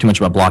talk too much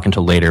about Bloc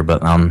until later,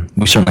 but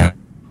we certainly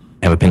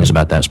have opinions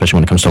about that, especially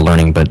when it comes to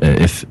learning. But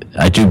if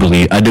I do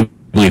believe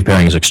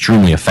pairing is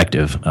extremely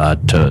effective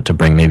to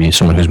bring maybe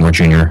someone who's more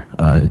junior,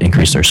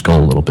 increase their skill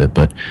a little bit.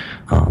 But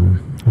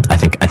I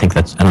think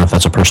that's, I don't know if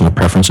that's a personal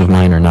preference of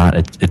mine or not.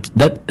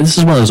 This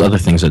is one of those other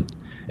things that,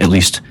 at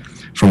least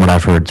from what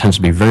I've heard, tends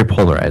to be very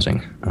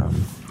polarizing.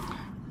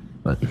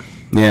 But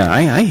yeah,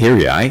 I hear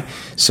you.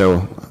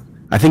 So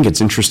I think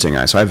it's interesting.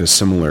 So I have a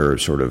similar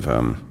sort of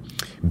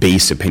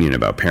base opinion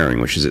about pairing,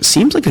 which is it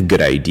seems like a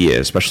good idea,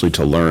 especially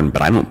to learn,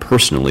 but I don't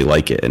personally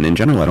like it. And in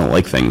general, I don't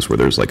like things where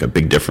there's like a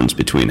big difference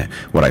between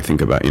what I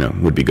think about,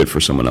 would be good for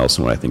someone else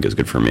and what I think is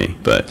good for me.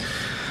 But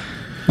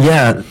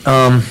yeah,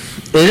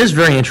 it is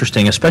very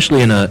interesting,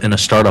 especially in a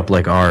startup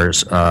like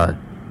ours.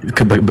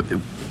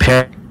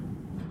 Pairing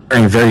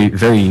very,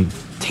 very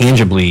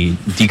tangibly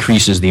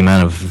decreases the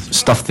amount of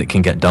stuff that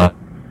can get done.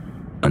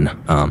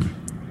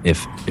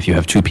 If you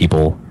have two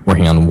people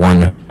working on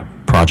one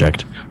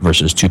project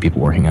versus two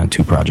people working on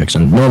two projects,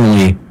 and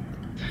normally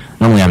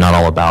I'm not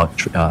all about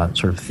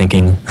sort of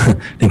thinking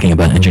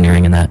about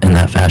engineering in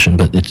that fashion,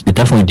 but it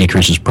definitely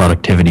decreases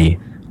productivity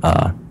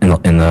in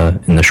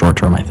the short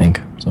term, I think.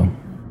 So.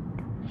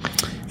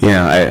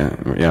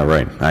 Yeah,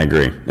 right. I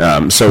agree.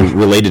 So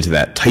related to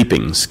that,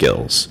 typing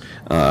skills,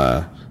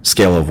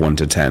 scale of 1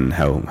 to 10,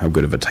 how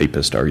good of a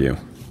typist are you?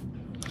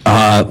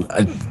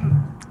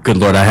 Good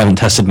Lord, I haven't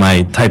tested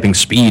my typing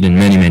speed in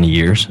many, many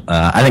years.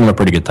 I think I'm a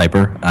pretty good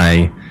typer.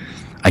 I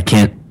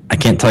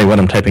can't tell you what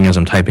I'm typing as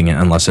I'm typing it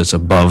unless it's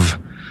above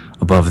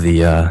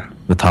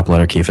the top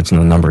letter key. If it's in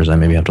the numbers, I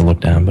maybe have to look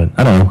down. But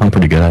I don't know. I'm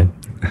pretty good. I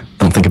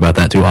don't think about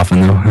that too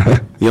often, though.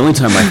 The only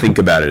time I think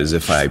about it is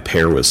if I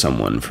pair with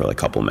someone for like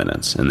a couple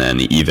minutes, and then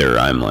either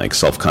I'm like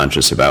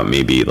self-conscious about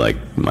maybe like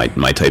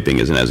my typing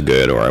isn't as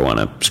good, or I want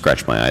to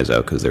scratch my eyes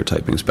out because their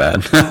typing's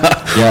bad.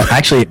 Yeah,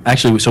 actually,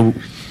 so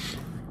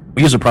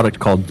we use a product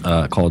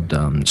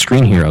called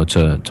Screen Hero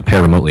to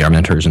pair remotely. Our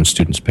mentors and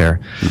students pair,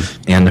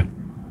 and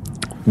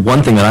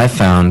one thing that I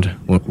found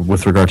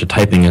with regard to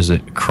typing is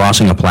that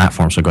crossing a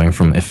platform, so going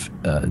from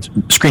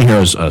Screen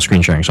Hero is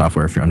screen sharing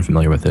software if you're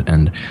unfamiliar with it,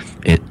 and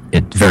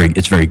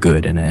it's very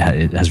good, and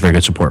it has very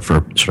good support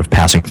for sort of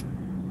passing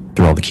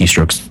through all the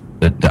keystrokes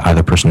that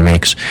either person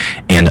makes.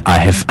 And I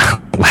have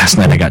last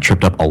night I got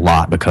tripped up a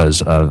lot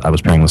because I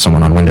was pairing with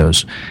someone on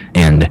Windows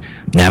and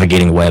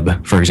navigating the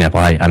web. For example,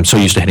 I'm so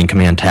used to hitting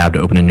Command Tab to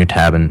open a new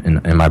tab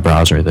in my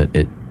browser that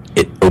it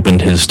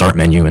opened his start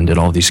menu and did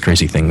all these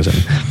crazy things,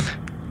 and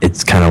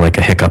it's kind of like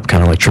a hiccup,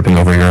 kind of like tripping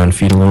over your own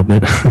feet a little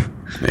bit.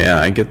 Yeah,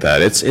 I get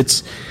that.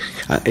 It's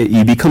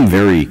you become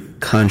very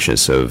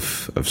conscious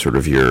of sort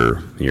of your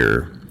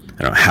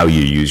I don't know, how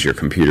you use your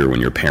computer when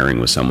you're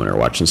pairing with someone or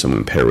watching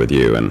someone pair with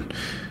you, and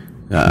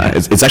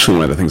it's actually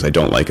one of the things I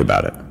don't like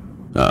about it.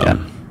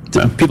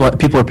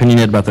 People are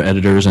opinionated about their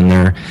editors and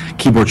their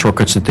keyboard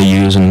shortcuts that they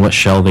use and what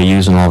shell they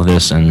use and all of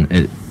this, and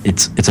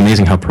it's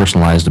amazing how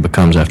personalized it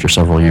becomes after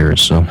several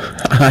years. So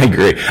I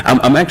agree.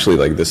 I'm actually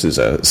like, this is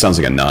sounds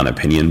like a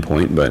non-opinion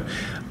point, but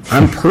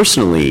I'm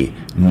personally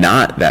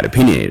not that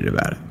opinionated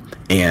about it.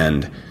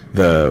 And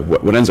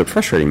what ends up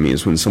frustrating me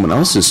is when someone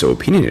else is so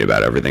opinionated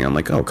about everything. I'm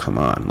like, oh, come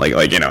on, like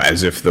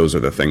as if those are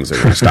the things that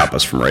are going to stop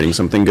us from writing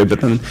something good.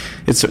 But then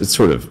it's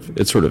sort of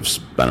I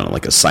don't know,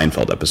 like a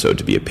Seinfeld episode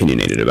to be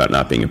opinionated about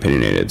not being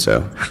opinionated.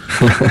 So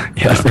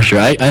yeah, for sure,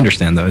 I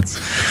understand though. It's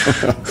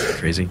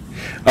crazy.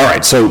 All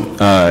right, so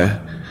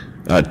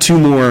two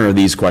more of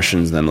these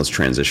questions, then let's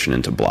transition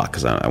into Bloc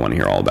because I want to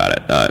hear all about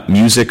it.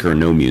 Music or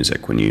no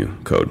music when you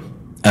code?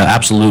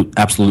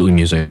 Absolutely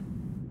music.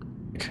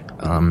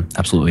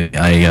 Absolutely.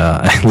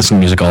 I listen to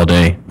music all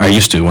day. I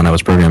used to when I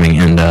was programming,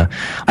 and I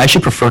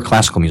actually prefer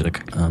classical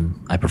music.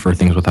 I prefer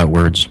things without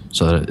words,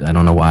 so that I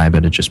don't know why,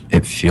 but it gets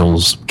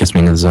me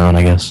into the zone,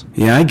 I guess.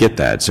 Yeah, I get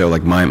that. So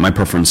like my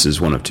preference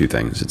is one of two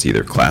things. It's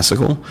either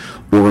classical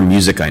or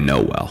music I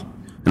know well.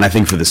 And I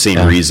think for the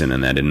same reason,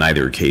 and that in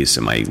neither case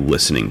am I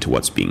listening to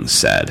what's being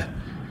said.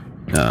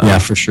 Yeah,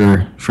 for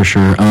sure.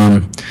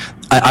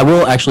 I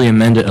will actually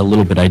amend it a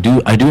little bit. I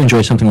do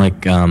enjoy something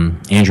like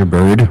Andrew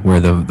Bird, where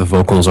the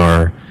vocals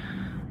are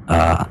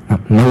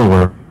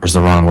mellower is the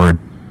wrong word,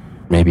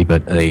 maybe,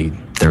 but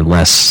they're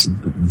less.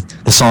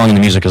 The song and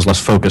the music is less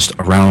focused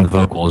around the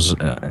vocals,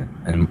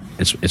 and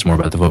it's more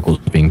about the vocals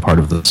being part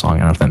of the song. I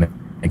don't know if that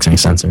makes any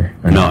sense or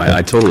no. not.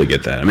 I totally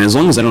get that. I mean, as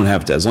long as I don't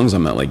have to, as long as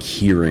I'm not like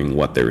hearing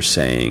what they're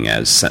saying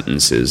as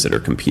sentences that are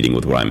competing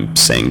with what I'm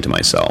saying to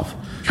myself.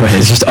 Right,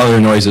 it's just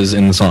other noises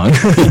in the song.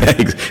 Yeah,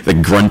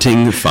 like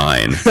grunting,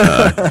 fine.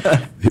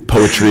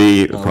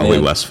 Poetry, probably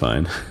less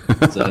fine.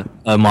 It's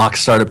a mock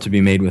startup to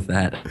be made with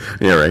that.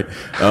 Yeah, right.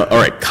 All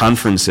right,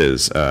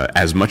 conferences,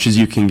 as much as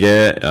you can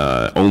get,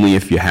 only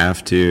if you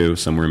have to,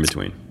 somewhere in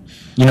between.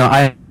 You know,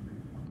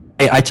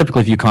 I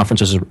typically view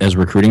conferences as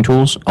recruiting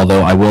tools,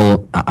 although I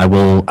will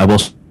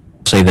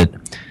say that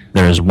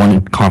there is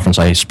one conference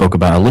I spoke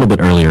about a little bit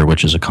earlier,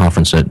 which is a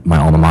conference at my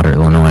alma mater,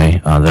 Illinois,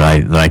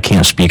 that I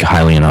can't speak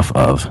highly enough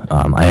of.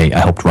 I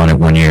helped run it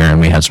 1 year, and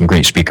we had some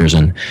great speakers.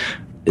 And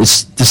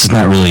this is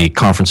not really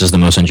conferences that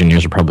most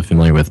engineers are probably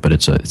familiar with, but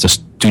it's a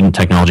student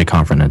technology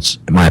conference. It's,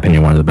 in my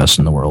opinion, one of the best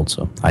in the world.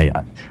 So I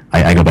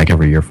go back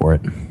every year for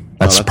it.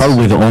 That's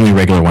probably the only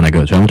regular one I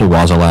go to. I went to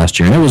Waza last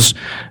year, and it was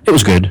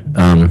good.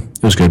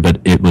 It was good, but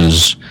it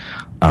was.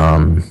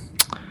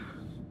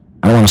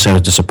 I don't want to say I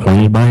was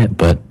disappointed by it,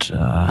 but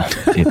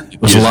it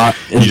was a lot.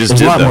 It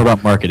was a lot more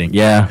about marketing.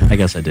 Yeah, I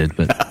guess I did,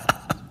 but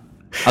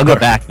I'll go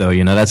back though.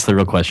 You know, that's the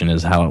real question: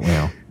 is how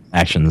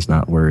actions,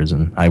 not words,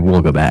 and I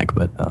will go back.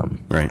 But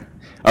right.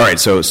 All right.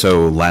 So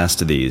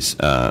last of these,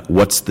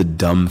 what's the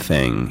dumb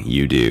thing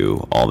you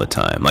do all the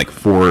time? Like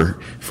for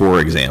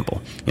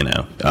example,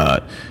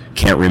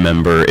 can't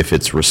remember if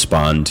it's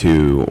respond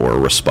to or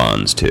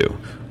responds to,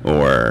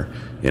 or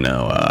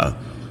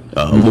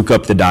look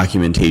up the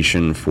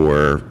documentation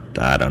for.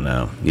 I don't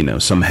know,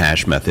 some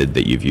hash method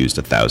that you've used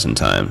 1,000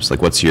 times.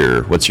 Like, what's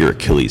your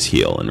Achilles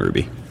heel in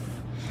Ruby?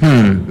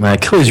 My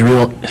Achilles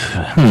heel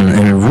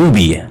in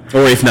Ruby,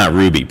 or if not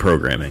Ruby,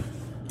 programming.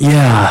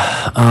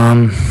 Yeah.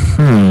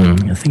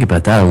 I think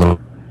about that a little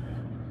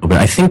bit.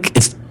 I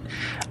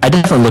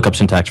definitely look up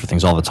syntax for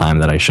things all the time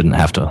that I shouldn't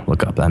have to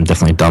look up. I'm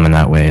definitely dumb in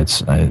that way.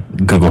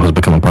 Google has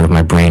become a part of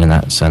my brain in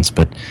that sense.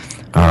 But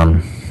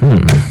the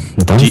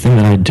dumb thing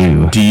that I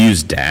do. Do you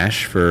use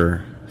Dash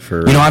for?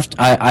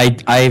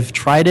 I've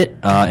tried it,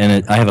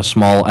 and I have an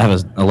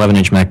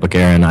 11-inch MacBook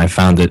Air, and I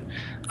found that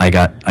I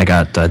got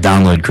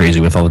download crazy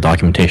with all the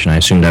documentation I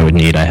assumed I would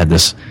need. I had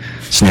this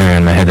scenario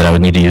in my head that I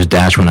would need to use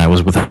Dash when I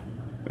was without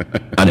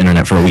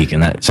internet for a week,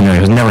 and that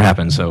scenario has never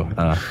happened. So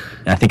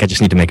I think I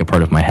just need to make it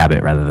part of my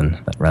habit rather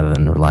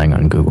than relying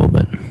on Google.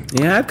 But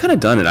yeah, I've kind of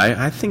done it.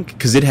 I think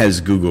because it has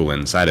Google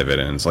inside of it,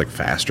 and it's like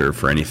faster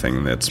for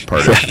anything that's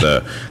part of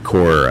the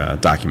core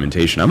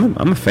documentation.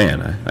 I'm a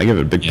fan. I give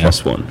it a big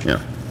 +1.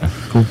 Yeah.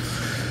 Cool.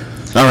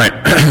 All right.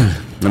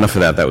 Enough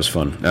of that. That was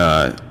fun.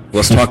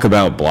 Let's talk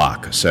about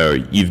Bloc. So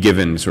you've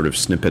given sort of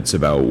snippets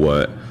about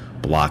what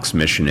Bloc's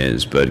mission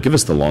is, but give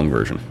us the long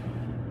version.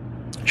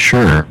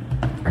 Sure.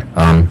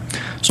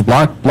 So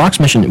Bloc's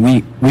mission,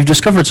 we've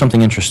discovered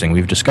something interesting.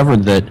 We've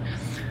discovered that,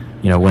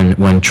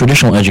 when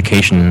traditional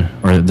education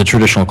or the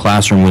traditional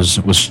classroom was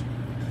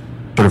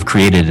sort of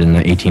created in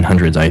the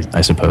 1800s,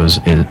 I suppose,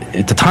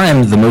 at the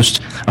time, the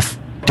most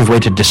effective way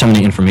to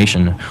disseminate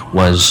information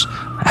was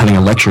having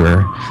a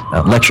lecturer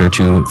lecture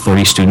to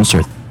 30 students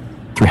or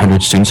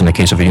 300 students in the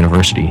case of a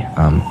university.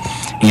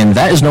 And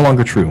that is no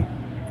longer true.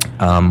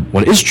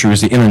 What is true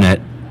is the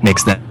internet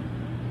makes that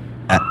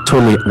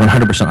totally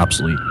 100%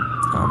 obsolete.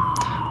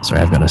 Sorry,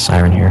 I've got a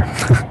siren here.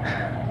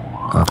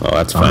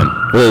 That's fine.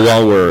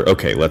 Well,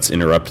 let's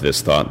interrupt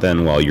this thought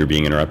then while you're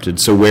being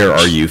interrupted. So where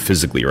are you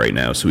physically right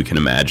now, so we can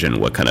imagine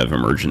what kind of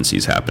emergency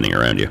is happening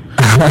around you?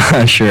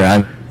 Sure.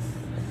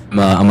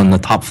 I'm on the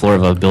top floor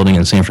of a building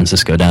in San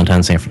Francisco,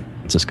 downtown San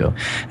Francisco.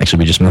 Actually,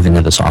 we just moved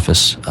into this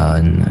office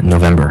in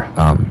November,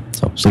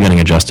 so still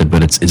getting adjusted,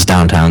 but it's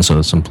downtown,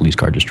 so some police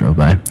car just drove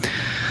by.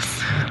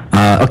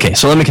 Okay,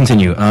 so let me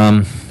continue.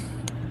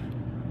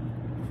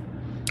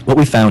 What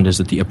we found is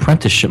that the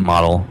apprenticeship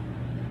model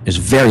is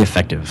very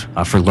effective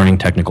for learning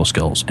technical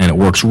skills, and it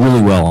works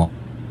really well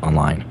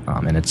online.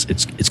 And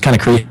it's kind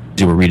of crazy.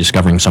 We're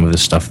rediscovering some of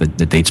this stuff that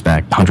dates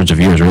back hundreds of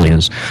years. Really,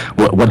 is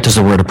what does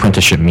the word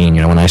apprenticeship mean?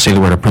 When I say the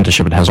word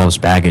apprenticeship, it has all this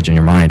baggage in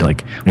your mind.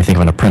 Like when you think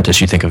of an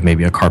apprentice, you think of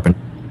maybe a carpenter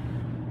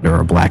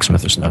or a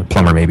blacksmith or a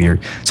plumber maybe, or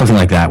something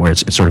like that, where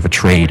it's sort of a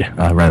trade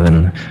rather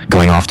than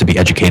going off to be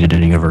educated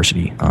at a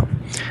university.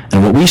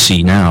 And what we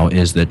see now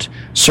is that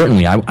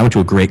certainly I went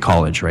to a great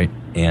college, right?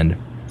 And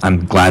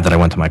I'm glad that I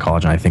went to my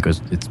college, and I think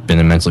it's been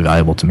immensely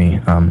valuable to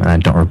me, and I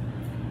don't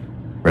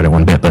regret it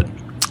one bit. But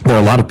there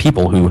are a lot of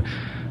people who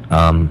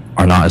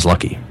are not as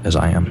lucky as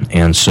I am,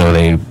 and so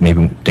they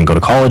maybe didn't go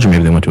to college, or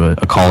maybe they went to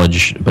a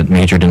college but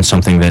majored in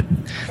something that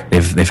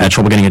they've had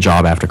trouble getting a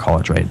job after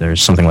college, right?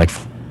 There's something like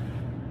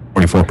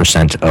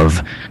 44%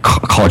 of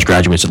college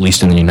graduates, at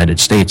least in the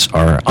United States,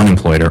 are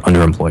unemployed, or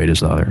underemployed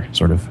is the other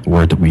sort of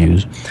word that we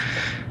use.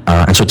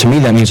 And so to me,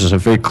 that means there's a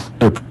very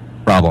clear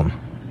problem.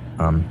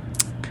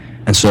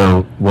 And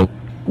so what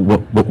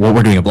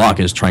we're doing at Bloc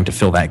is trying to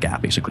fill that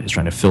gap, basically. It's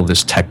trying to fill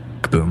this tech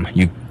boom.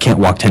 You can't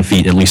walk 10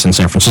 feet, at least in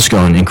San Francisco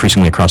and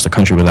increasingly across the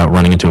country, without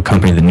running into a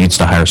company that needs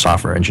to hire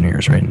software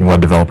engineers, right, and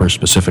web developers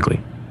specifically.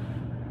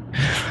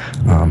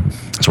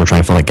 So we're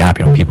trying to fill that gap.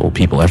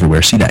 People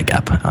everywhere see that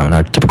gap. And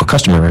our typical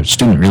customer or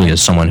student really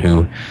is someone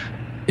who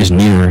is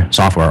near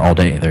software all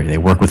day. They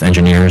work with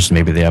engineers.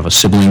 Maybe they have a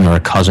sibling or a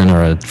cousin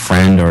or a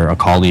friend or a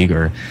colleague,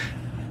 or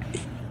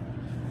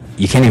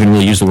you can't even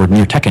really use the word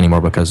near tech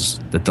anymore because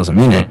that doesn't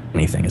mean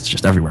anything. It's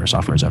just everywhere.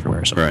 Software is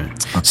everywhere. So.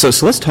 Right. So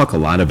let's talk a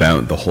lot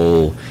about the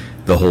whole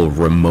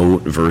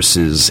remote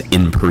versus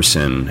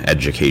in-person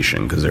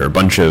education, because there are a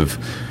bunch of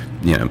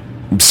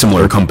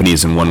similar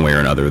companies in one way or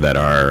another that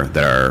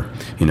are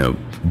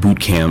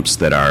boot camps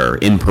that are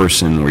in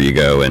person, where you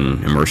go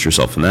and immerse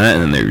yourself in that,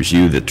 and then there's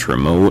you that's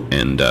remote,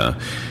 and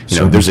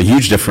there's a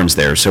huge difference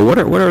there. So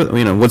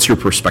what's your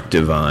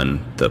perspective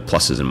on the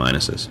pluses and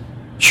minuses?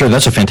 Sure,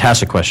 that's a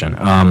fantastic question.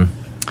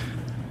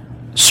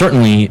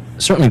 Certainly,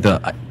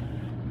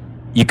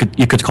 you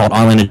could call it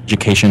online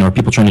education, or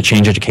people trying to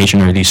change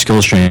education, or these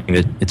skills training.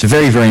 It's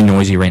very, very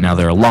noisy right now.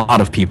 There are a lot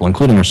of people,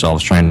 including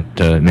ourselves, trying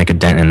to make a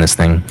dent in this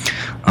thing.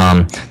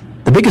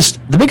 The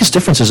biggest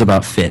difference is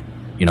about fit.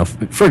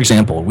 For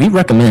example, we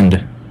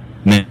recommend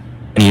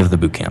many of the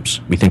boot camps.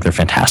 We think they're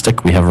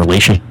fantastic. We have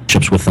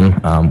relationships with them.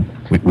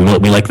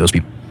 We like those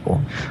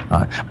people.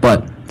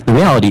 But the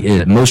reality is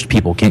that most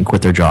people can't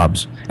quit their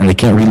jobs, and they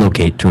can't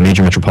relocate to a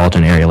major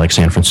metropolitan area like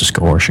San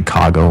Francisco or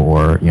Chicago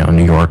or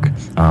New York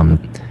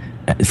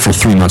for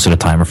 3 months at a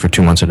time or for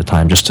 2 months at a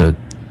time just to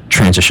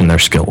transition their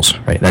skills.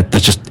 Right?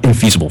 That's just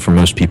infeasible for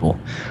most people.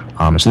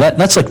 So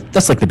that's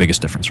like the biggest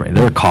difference. Right?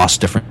 There are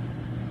cost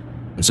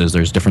differences.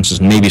 There's differences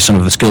in maybe some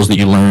of the skills that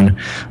you learn.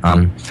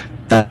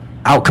 That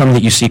outcome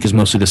that you seek is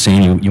mostly the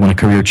same. You want a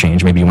career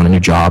change. Maybe you want a new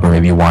job, or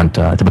maybe you want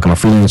to become a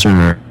freelancer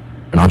or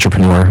an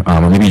entrepreneur,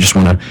 or maybe you just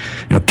want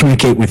to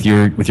communicate with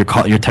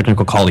your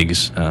technical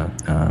colleagues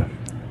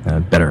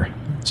better.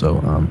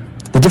 So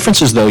the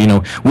difference is, though,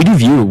 we do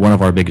view one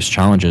of our biggest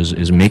challenges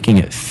is making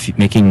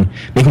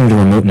the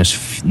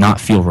remoteness not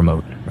feel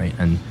remote, right?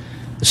 And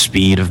the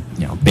speed of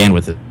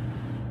bandwidth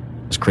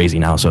is crazy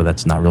now, so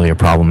that's not really a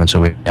problem. And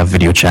so we have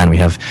video chat, and we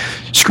have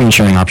screen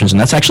sharing options,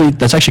 and that's actually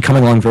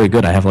coming along very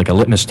good. I have like a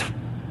litmus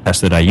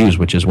test that I use,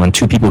 which is when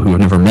two people who have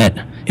never met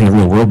in the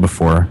real world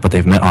before, but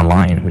they've met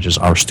online, which is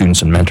our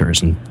students and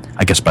mentors. And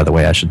I guess, by the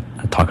way, I should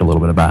talk a little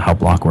bit about how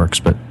Bloc works,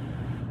 but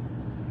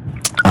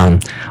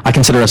I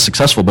consider us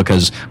successful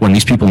because when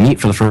these people meet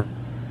for the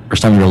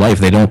first time in your life,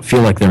 they don't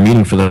feel like they're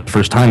meeting for the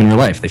first time in your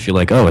life. They feel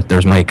like, oh,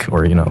 there's Mike,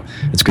 or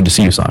it's good to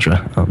see you,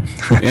 Sasha.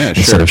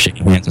 Instead of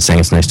shaking hands and saying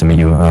it's nice to meet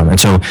you. And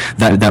so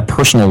that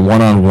personal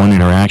one-on-one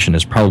interaction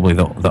is probably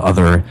the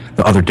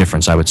other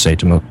difference, I would say,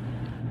 to most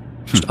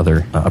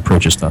other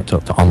approaches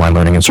to online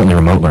learning, and certainly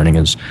remote learning,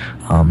 is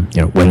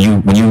when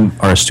you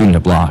are a student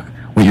at Bloc,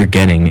 what you're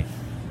getting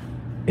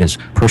is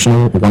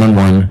personal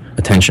one-on-one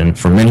attention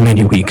for many,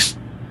 many weeks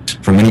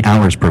for many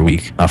hours per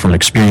week from an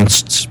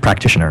experienced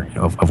practitioner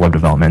of web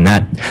development.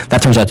 And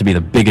that turns out to be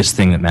the biggest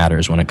thing that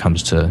matters when it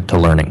comes to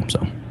learning.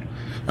 So.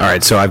 All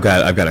right, so I've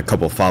got a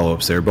couple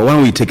follow-ups there, but why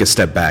don't we take a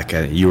step back?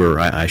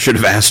 I should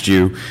have asked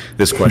you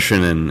this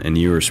question, and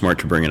you were smart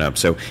to bring it up.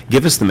 So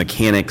give us the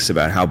mechanics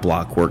about how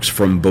Bloc works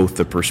from both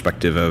the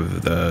perspective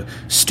of the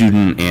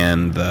student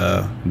and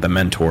the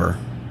mentor.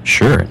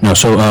 Sure. No,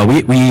 so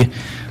we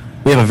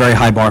have a very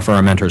high bar for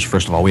our mentors.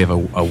 First of all, we have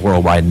a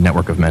worldwide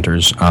network of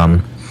mentors,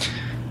 and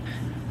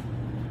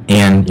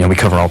we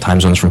cover all time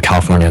zones from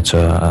California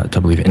to I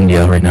believe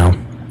India right now.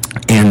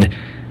 And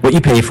what you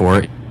pay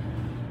for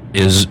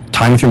is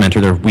time with your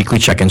mentor. They're weekly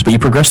check-ins, but you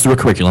progress through a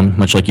curriculum,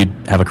 much like you'd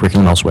have a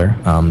curriculum elsewhere.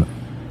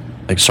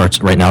 It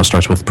starts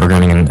with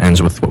programming and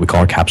ends with what we call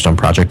our capstone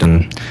project,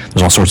 and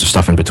there's all sorts of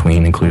stuff in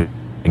between, including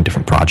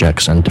different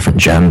projects and different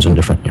gems and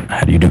different,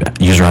 how do you do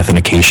user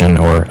authentication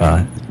or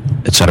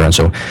et cetera. And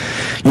so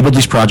you build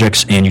these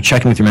projects and you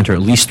check in with your mentor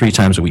at least 3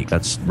 times a week.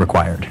 That's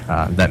required.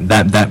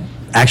 That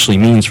actually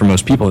means for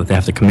most people that they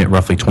have to commit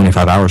roughly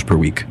 25 hours per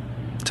week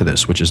to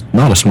this, which is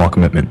not a small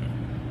commitment.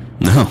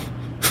 No.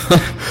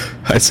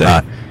 I'd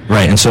say.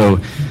 Right, and so,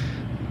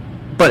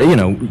 but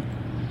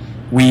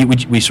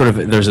we sort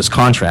of, there's this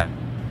contract,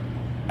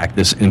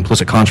 this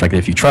implicit contract that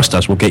if you trust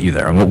us, we'll get you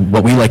there. And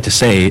what we like to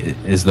say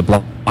is the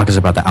Bloc is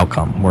about the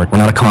outcome. We're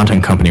not a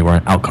content company, we're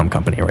an outcome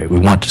company, right? We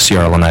want to see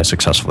our alumni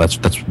successful.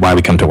 That's why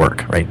we come to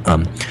work, right?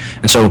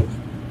 And so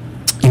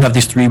you have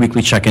these 3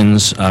 weekly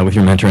check-ins with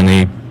your mentor, and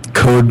they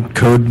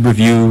code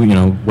review,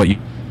 what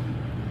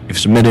you've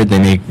submitted.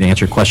 They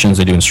answer questions.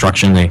 They do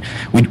instruction.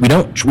 We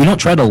don't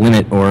try to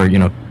limit or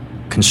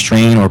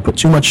constrain or put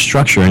too much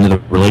structure into the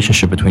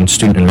relationship between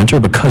student and mentor,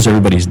 because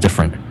everybody's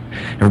different.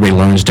 Everybody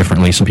learns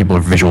differently. Some people are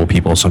visual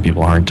people. Some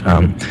people aren't.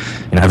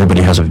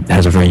 Everybody has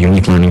a very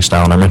unique learning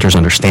style, and our mentors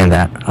understand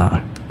that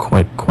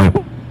quite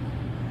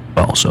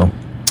well. So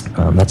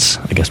that's,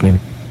 I guess,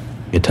 maybe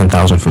a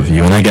 10,000-foot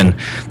view. And again,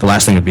 the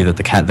last thing would be that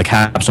the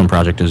capstone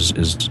project is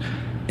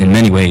in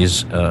many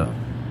ways a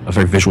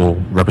very visual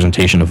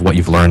representation of what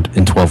you've learned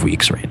in 12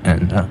 weeks, right?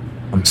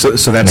 And so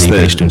that's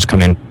many students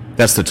come in.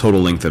 That's the total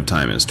length of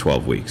time is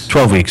 12 weeks.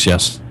 12 weeks,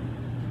 yes.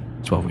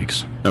 12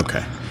 weeks.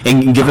 Okay.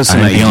 And give us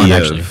an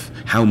idea of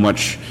how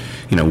much,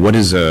 what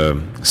is a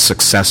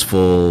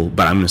successful,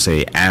 but I'm going to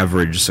say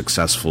average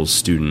successful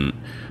student,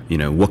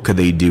 what could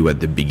they do at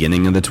the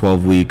beginning of the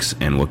 12 weeks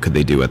and what could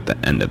they do at the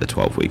end of the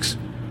 12 weeks?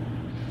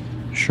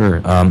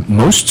 Sure.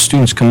 Most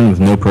students come in with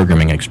no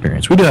programming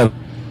experience. We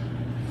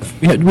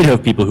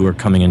have people who are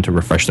coming in to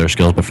refresh their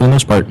skills, but for the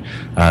most part,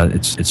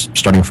 it's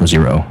starting from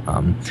zero.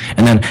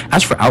 And then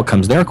as for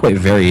outcomes, they're quite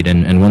varied,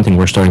 and one thing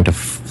we're starting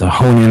to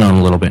hone in on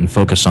a little bit and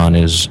focus on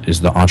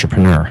is the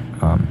entrepreneur.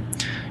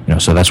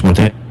 So that's one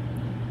thing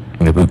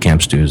the boot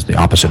camps do, is the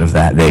opposite of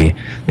that.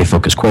 They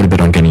focus quite a bit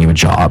on getting you a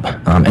job.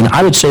 And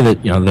I would say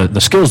that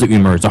the skills that you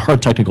emerge, the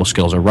hard technical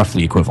skills, are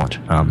roughly equivalent.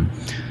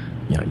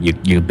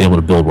 You'll be able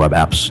to build web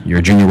apps. You're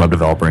a junior web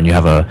developer, and you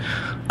have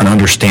an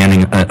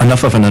understanding,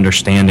 enough of an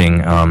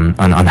understanding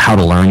on how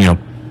to learn.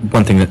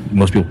 One thing that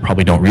most people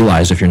probably don't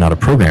realize if you're not a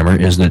programmer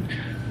is that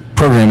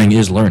programming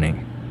is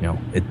learning.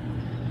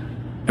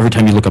 Every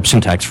time you look up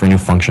syntax for a new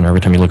function, or every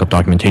time you look up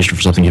documentation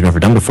for something you've never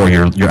done before,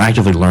 you're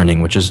actively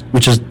learning, which is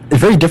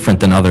very different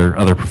than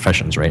other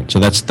professions, right? So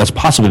that's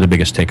possibly the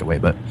biggest takeaway.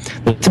 But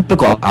the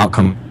typical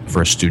outcome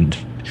for a student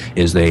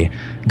is they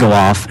go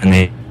off and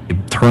they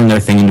turn their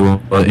thing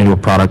into a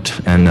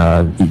product and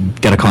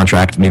get a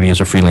contract, maybe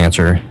as a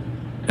freelancer,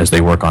 as they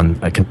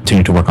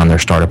continue to work on their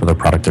startup or their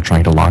product they're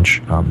trying to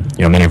launch.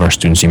 Many of our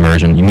students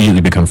emerge and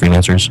immediately become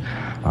freelancers.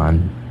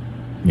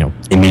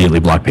 Immediately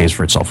Bloc pays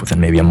for itself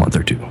within maybe a month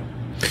or 2,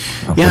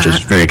 which is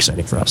very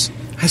exciting for us.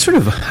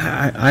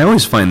 I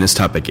always find this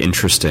topic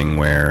interesting,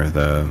 where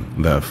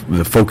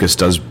the focus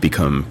does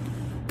become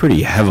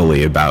pretty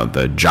heavily about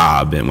the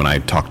job. And when I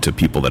talk to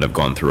people that have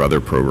gone through other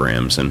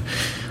programs, and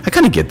I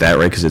kind of get that,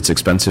 right? Because it's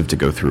expensive to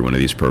go through one of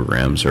these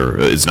programs, or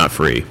it's not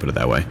free, put it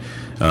that way.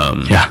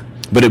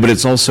 But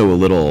it's also a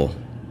little.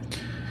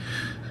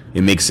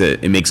 It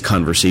makes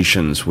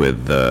conversations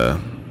with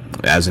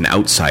as an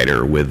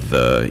outsider with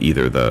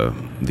either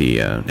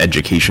the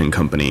education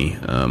company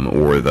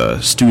or the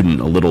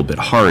student a little bit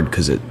hard,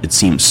 because it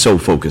seems so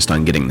focused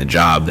on getting the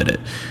job that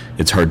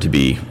it's hard to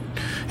be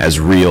as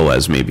real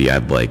as maybe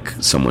I'd like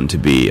someone to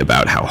be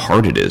about how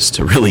hard it is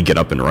to really get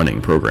up and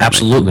running programming.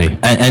 Absolutely,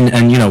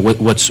 and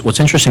what's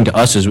interesting to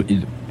us is,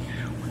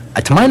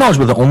 to my knowledge,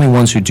 we're the only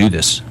ones who do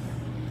this.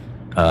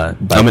 I'm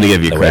going to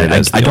give you credit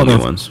as the only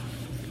ones.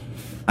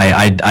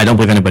 I don't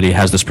believe anybody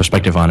has this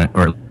perspective on it,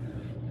 or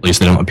at least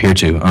they don't appear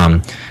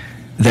to.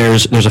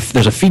 There's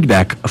a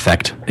feedback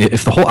effect.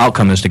 If the whole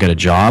outcome is to get a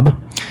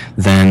job,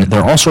 then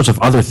there are all sorts of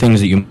other things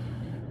that you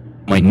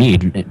might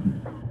need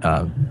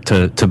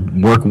to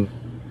work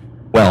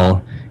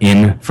well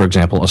in, for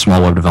example, a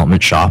small web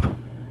development shop,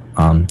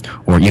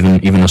 or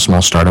even a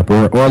small startup,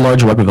 or a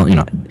large web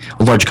development,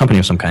 a large company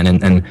of some kind,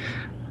 and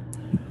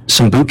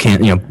some boot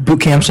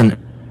camps and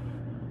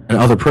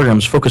other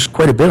programs focus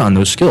quite a bit on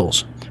those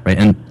skills, right?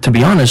 And to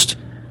be honest,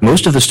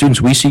 most of the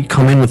students we see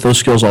come in with those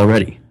skills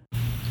already.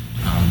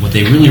 What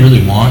they really,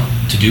 really want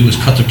to do is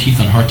cut their teeth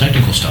on hard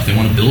technical stuff. They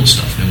want to build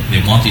stuff.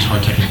 They want these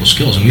hard technical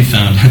skills. And we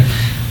found,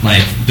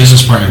 my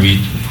business partner, we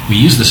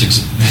use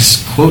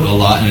this quote a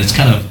lot, and it's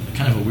kind of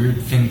a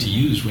weird thing to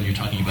use when you're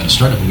talking about a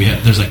startup. But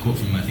there's that quote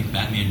from, I think,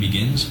 Batman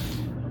Begins,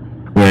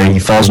 where he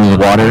falls into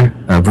the water.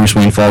 Bruce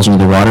Wayne falls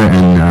into the water,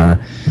 and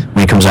when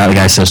he comes out, the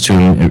guy says to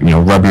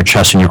him, rub your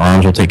chest and your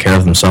arms will take care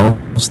of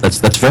themselves. That's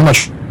very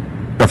much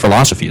our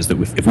philosophy, is that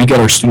if we get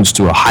our students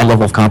to a high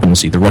level of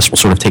competency, the rest will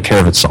sort of take care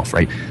of itself,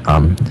 right?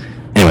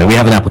 Anyway, we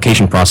have an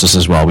application process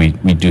as well. We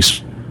do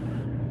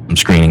some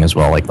screening as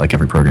well, like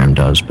every program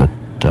does. But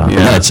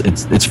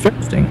it's very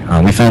interesting.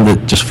 We found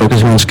that just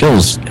focusing on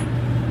skills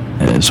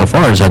so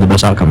far has had the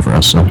best outcome for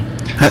us. So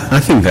I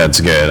think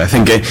that's good. I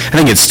think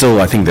it's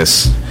still. I think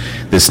this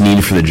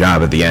need for the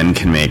job at the end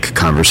can make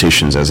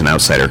conversations as an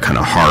outsider kind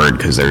of hard,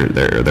 because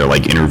they're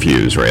like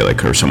interviews, right?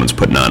 Like, or someone's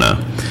putting on a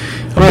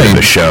bit of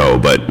a show.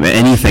 But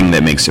anything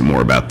that makes it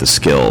more about the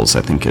skills,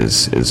 I think,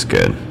 is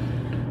good.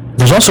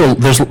 There's also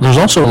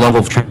a level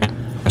of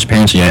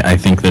transparency I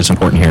think that's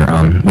important here.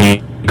 When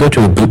you go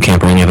to a boot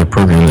camp or any other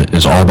program that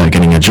is all about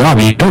getting a job,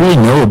 you don't really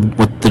know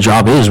what the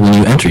job is when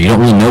you enter. You don't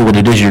really know what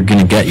it is you're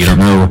going to get. You don't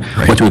know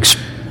what to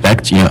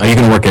expect. Are you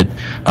going to work at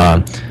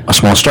a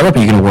small startup? Are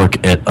you going to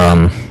work at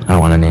I don't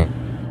want to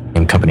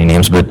name company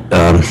names, but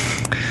a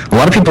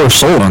lot of people are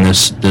sold on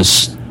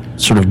this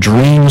sort of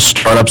dream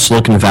startup,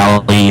 Silicon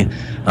Valley.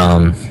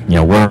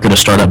 Work at a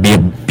startup,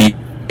 be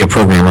a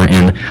programmer,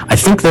 and I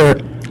think they're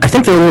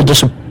a little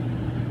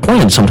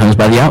disappointed sometimes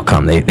by the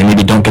outcome. They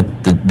maybe don't get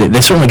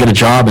they certainly get a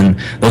job, and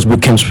those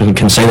boot camps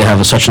can say they have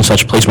a such and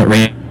such placement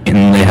rate,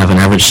 and they have an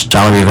average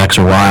salary of X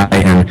or Y,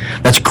 and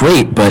that's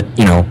great. But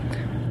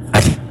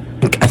I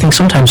think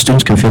sometimes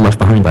students can feel left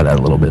behind by that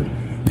a little bit.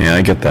 Yeah,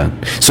 I get that.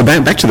 So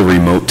back to the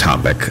remote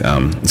topic.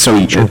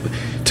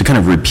 To kind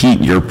of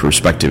repeat your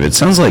perspective, it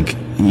sounds like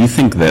you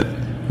think that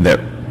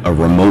a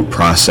remote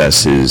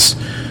process is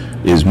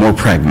more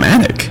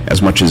pragmatic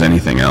as much as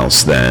anything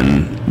else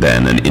than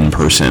an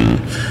in-person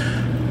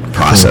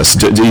process.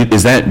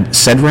 Is that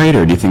said right,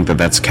 or do you think that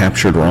that's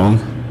captured wrong?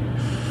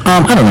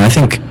 I don't know. I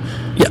think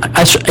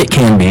it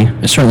can be.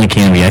 It certainly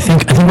can be. I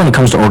think when it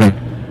comes to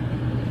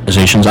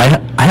organizations, I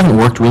haven't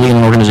worked really in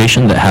an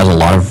organization that has a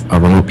lot of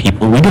remote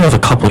people. We do have a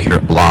couple here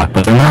at Bloc,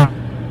 but they're not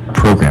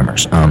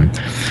programmers.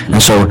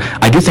 And so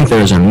I do think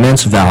there is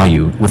immense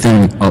value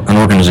within an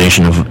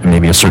organization of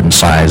maybe a certain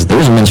size. There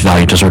is immense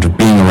value to sort of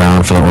being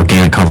around for the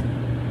organic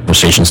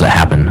conversations that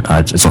happen.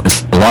 It's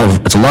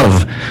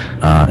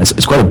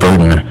quite a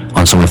burden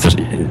on someone.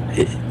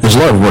 There's a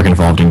lot of work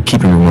involved in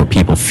keeping remote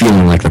people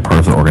feeling like they're part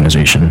of the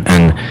organization.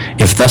 And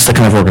if that's the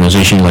kind of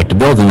organization you like to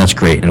build, then that's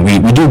great. And we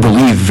do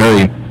believe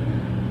very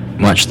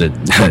much that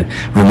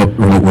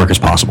remote work is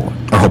possible.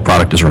 Our whole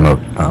product is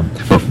remote,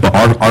 but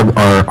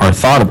our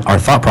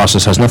thought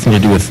process has nothing to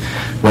do with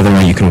whether or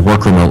not you can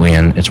work remotely,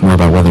 and it's more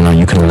about whether or not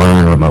you can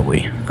learn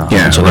remotely.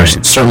 So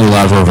there's certainly a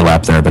lot of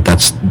overlap there, but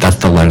that's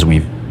the lens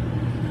we've.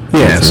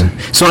 Yes.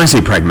 So when I say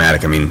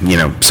pragmatic, I mean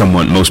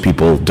most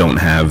people don't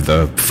have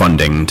the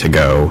funding to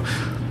go,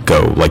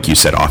 like you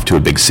said, off to a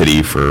big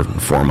city for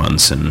 4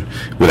 months and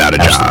without a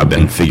job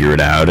and figure it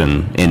out.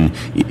 And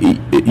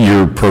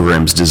your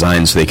program's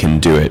designed so they can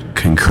do it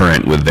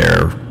concurrent with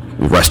the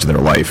rest of their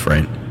life,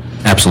 right?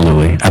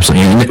 Absolutely. And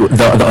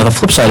the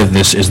flip side of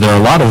this is there are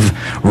a lot of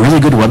really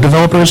good web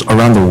developers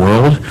around the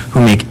world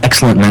who make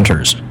excellent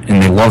mentors,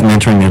 and they love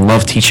mentoring, they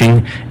love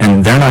teaching,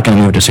 and they're not going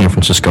to move to San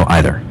Francisco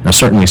either. Now,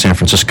 certainly San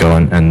Francisco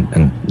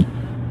and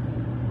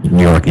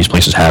New York, these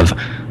places have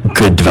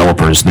good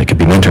developers that could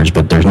be mentors,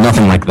 but there's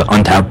nothing like the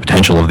untapped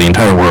potential of the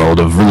entire world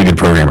of really good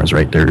programmers,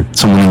 right? There's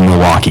someone in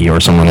Milwaukee or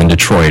someone in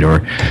Detroit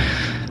or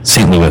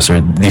St. Louis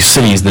or these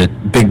cities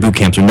that big boot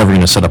camps are never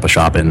going to set up a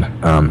shop in.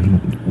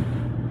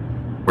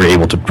 We're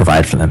able to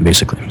provide for them,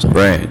 basically. So.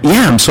 Right.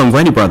 Yeah, so I'm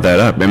glad you brought that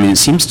up. I mean, it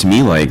seems to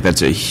me like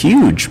that's a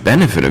huge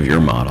benefit of your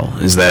model,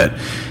 is that,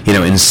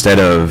 instead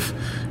of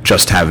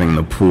just having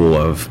the pool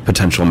of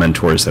potential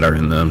mentors that are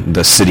in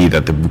the city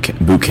that the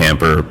boot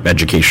camp or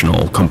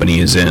educational company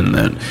is in,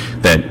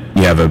 that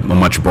you have a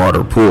much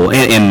broader pool,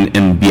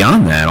 and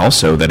beyond that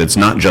also that it's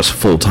not just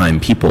full-time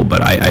people,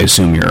 but I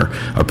assume your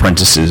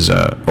apprentices,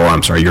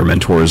 your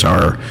mentors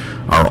are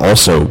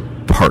also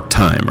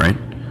part-time, right?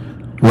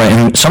 Right,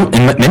 and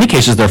in many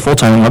cases they're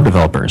full-time web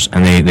developers,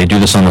 and they do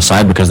this on the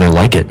side because they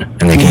like it,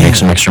 and they can make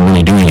some extra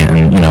money doing it,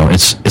 and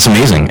it's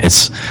amazing.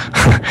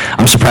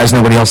 I'm surprised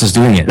nobody else is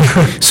doing it.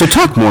 So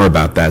talk more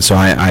about that. So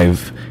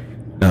I've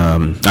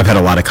had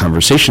a lot of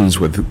conversations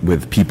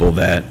with people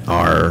that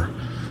are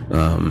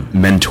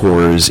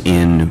mentors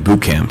in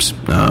boot camps,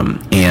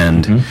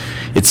 and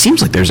it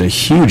seems like there's a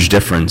huge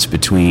difference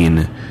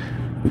between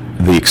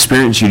the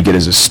experience you'd get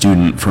as a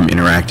student from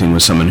interacting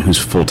with someone whose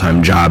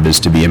full-time job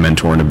is to be a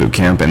mentor in a boot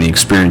camp, and the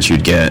experience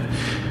you'd get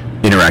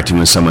interacting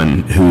with someone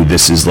who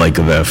this is like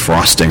the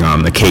frosting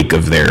on the cake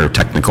of their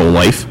technical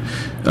life.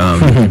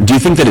 Do you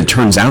think that it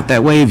turns out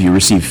that way? Have you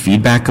received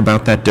feedback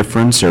about that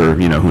difference, or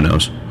who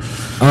knows?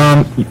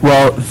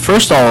 Well,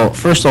 first I'll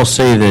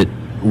say that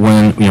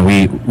when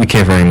we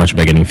care very much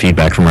about getting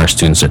feedback from our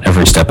students at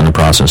every step in the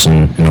process,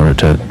 in order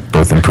to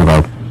both improve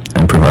our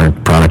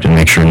product and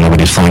make sure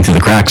nobody's falling through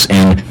the cracks.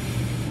 And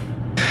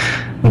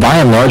by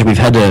and large, we've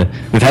had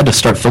to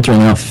start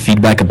filtering out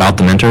feedback about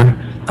the mentor,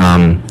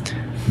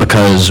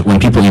 because when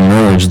people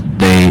emerge,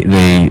 they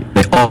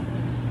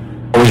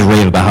always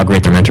rave about how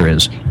great their mentor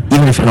is,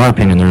 even if in our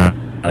opinion they're not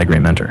a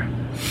great mentor.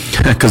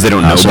 Because they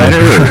don't know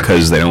better, or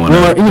because they don't want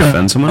to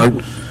offend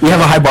someone? We have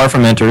a high bar for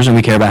mentors, and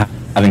we care about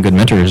having good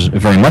mentors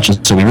very much,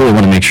 and so we really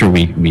want to make sure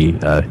we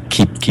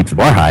keep the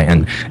bar high.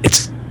 And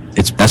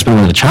that's been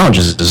one of the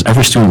challenges, is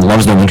every student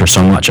loves their mentor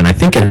so much, and I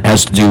think it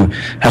has to do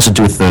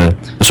with the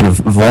sort of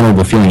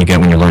vulnerable feeling you get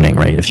when you're learning,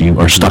 right? If you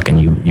are stuck and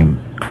you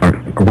are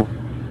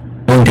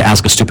willing to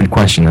ask a stupid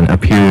question and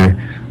appear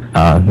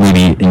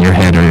maybe in your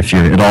head, or if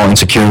you're at all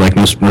insecure like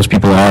most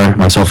people are,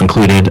 myself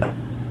included,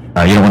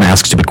 you don't want to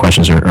ask stupid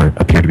questions or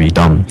appear to be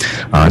dumb.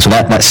 So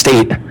that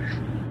state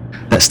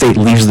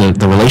leaves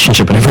the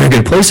relationship in a very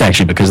good place,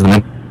 actually, because the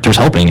mentor's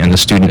helping and the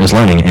student is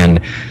learning.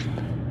 And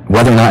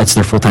whether or not it's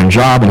their full-time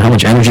job and how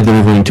much energy they're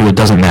devoting to it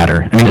doesn't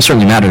matter. I mean, it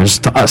certainly matters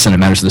to us, and it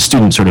matters to the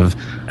student sort of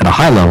at a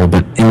high level,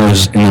 but in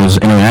those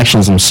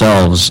interactions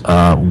themselves,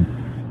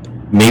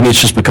 maybe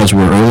it's just because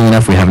we're early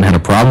enough we haven't had a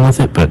problem with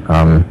it, but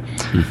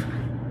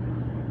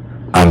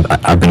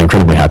I've been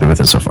incredibly happy with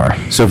it so far.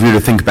 So if you were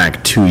to think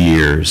back 2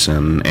 years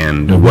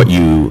and what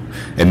you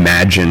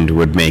imagined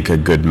would make a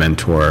good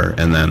mentor,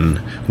 and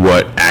then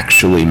what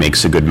actually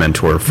makes a good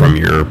mentor from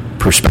your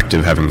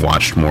perspective, having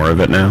watched more of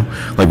it now,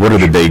 like what are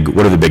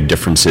the big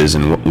differences,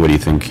 and what do you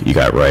think you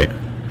got right?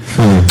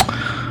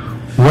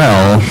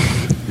 Well,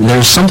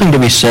 there's something to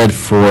be said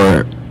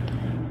for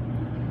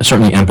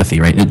certainly empathy,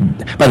 right?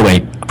 By the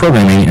way,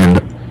 programming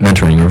and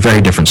mentoring are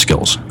very different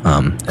skills.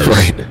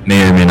 Right.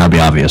 May or may not be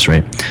obvious,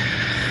 right?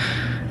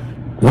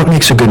 What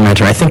makes a good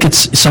mentor? I think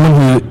it's someone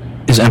who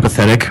is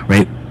empathetic,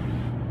 right?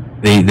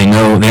 They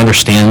know, they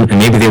understand, and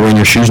maybe they were in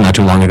your shoes not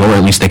too long ago, or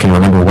at least they can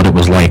remember what it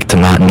was like to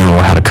not know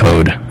how to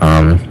code,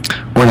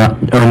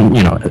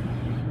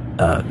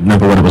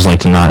 remember what it was like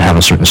to not have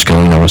a certain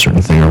skill, know a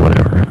certain thing, or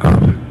whatever.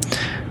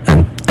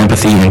 And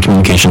empathy and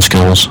communication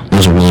skills,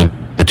 those are really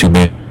the two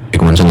big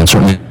ones, and then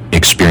certainly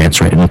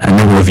experience, right? And a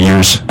number of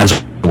years as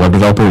a web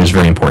developer is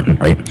very important,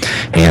 right?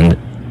 And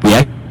we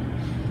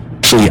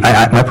actually,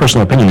 my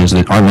personal opinion is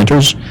that our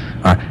mentors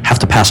have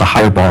to pass a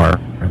higher bar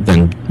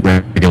than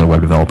regular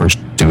web developers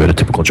do at a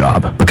typical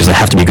job, because they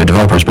have to be good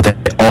developers, but they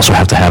also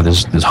have to have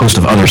this host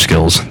of other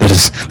skills that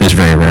is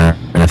very rare.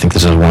 And I think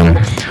this is one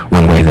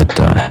way that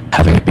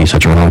having it be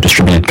such a remote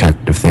distributed kind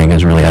of thing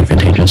is really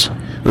advantageous.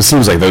 It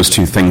seems like those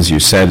two things you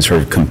said sort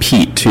of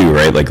compete too,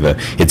 right? Like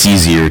it's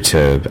easier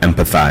to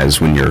empathize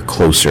when you're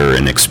closer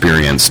in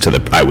experience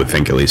to I would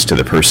think at least, to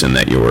the person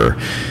that you're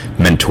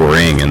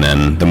mentoring, and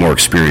then the more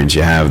experience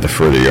you have, the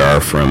further you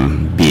are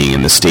from being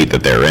in the state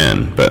that they're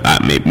in. But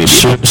maybe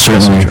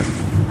certainly.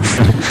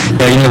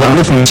 Yeah, the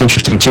other thing that's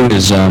interesting too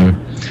is when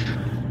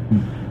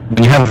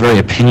you have a very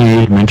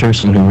opinionated mentor,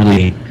 someone who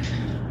really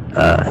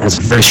has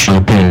a very strong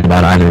opinion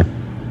about either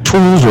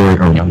tools or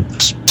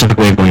specific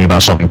way of going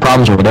about solving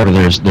problems or whatever,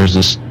 there's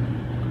this,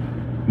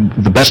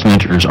 the best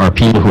mentors are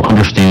people who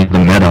understand the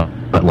meta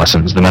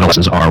lessons. The meta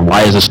lessons are,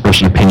 why is this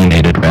person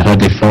opinionated, right? How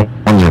do they form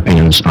their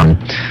opinions?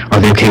 Are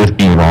they okay with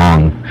being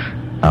wrong?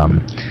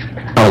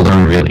 How to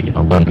learn, really,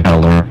 learning how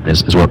to learn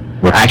is what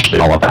we're actually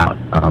all about.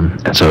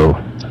 And so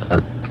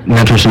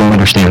mentors who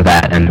understand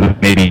that, and who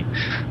maybe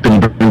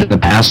been burned in the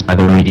past by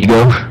their own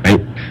ego,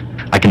 right?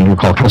 I can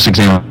recall countless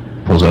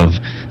examples of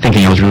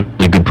thinking I was really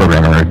a good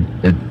programmer,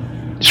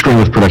 screwing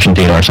with production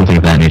data or something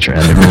of that nature,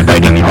 and really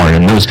biting me hard.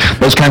 And those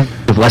kinds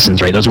of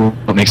lessons, right? Those are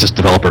what makes us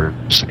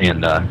developers,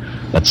 and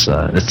that's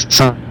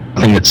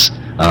something that's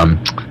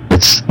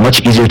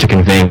much easier to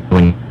convey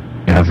when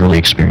you have really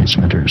experienced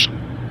mentors.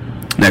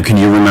 Now, can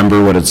you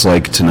remember what it's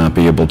like to not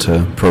be able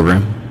to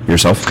program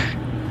yourself?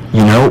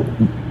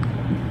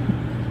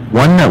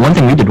 One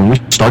thing we did when we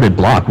started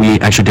Bloc, we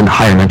actually didn't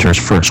hire mentors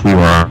first. We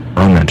were our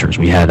own mentors.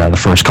 We had the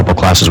first couple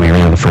classes we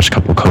ran, the first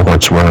couple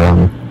cohorts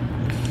were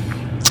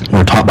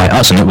taught by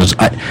us, and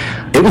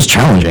it was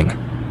challenging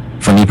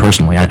for me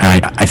personally.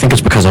 I think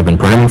it's because I've been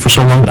programming for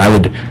so long. I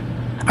would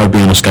be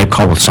on a Skype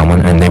call with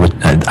someone, and I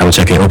would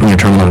say, okay, open your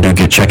terminal and do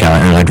git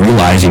checkout, and I'd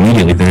realize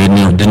immediately they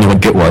didn't know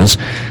what git was,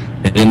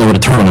 they didn't know what a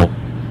terminal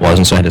was,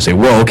 and so I had to say,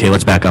 whoa, okay,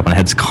 let's back up. And I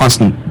had this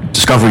constant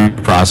discovery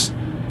process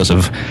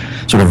of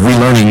sort of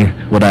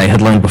relearning what I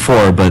had learned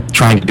before, but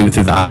trying to do it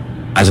through the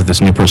eyes of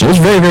this new person. It was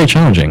very, very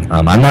challenging.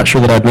 I'm not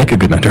sure that I'd make a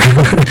good mentor.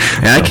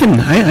 Yeah,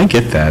 I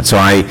get that. So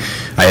I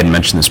had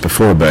mentioned this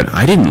before, but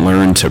I didn't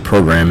learn to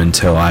program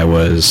until I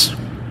was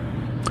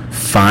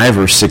 5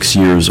 or 6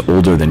 years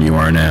older than you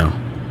are now,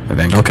 I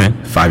think. Okay.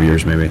 5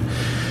 years maybe.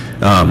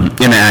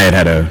 And I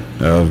had a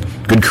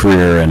good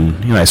career, and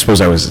I suppose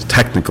I was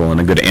technical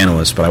and a good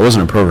analyst, but I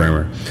wasn't a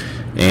programmer.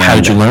 And how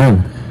did you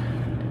learn?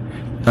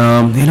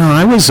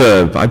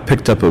 I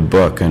picked up a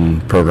book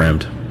and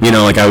programmed.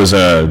 I was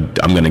I'm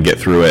going to get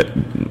through it,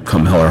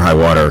 come hell or high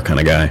water kind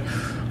of guy.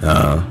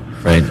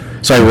 Right.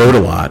 So I wrote a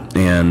lot,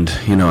 and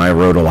I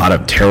wrote a lot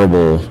of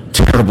terrible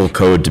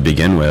code to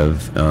begin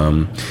with.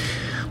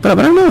 But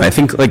I don't know. I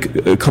think like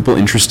a couple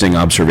interesting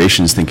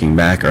observations thinking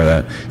back are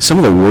that some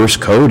of the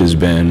worst code is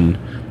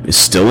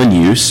still in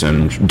use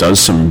and does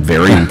some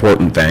very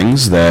important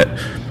things that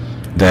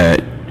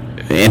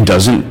and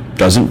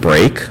doesn't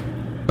break.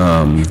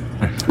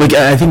 Like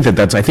I think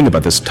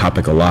about this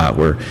topic a lot,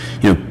 where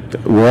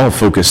we're all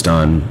focused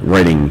on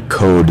writing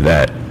code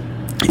that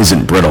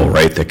isn't brittle,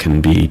 right? That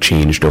can be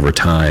changed over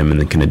time and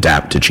that can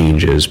adapt to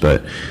changes.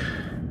 But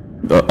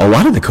a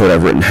lot of the code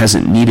I've written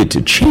hasn't needed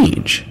to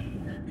change.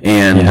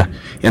 And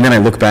then I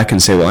look back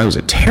and say, well, I was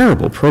a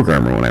terrible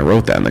programmer when I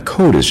wrote that, and the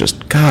code is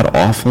just god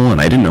awful, and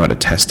I didn't know how to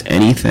test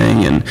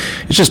anything, and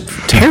it's just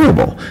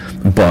terrible.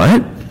 But I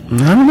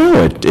don't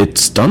know,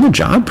 it's done the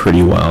job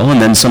pretty well.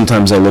 And then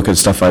sometimes I look at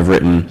stuff I've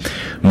written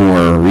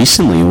more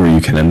recently where you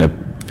can end up,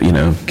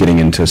 getting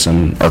into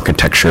some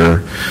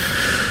architecture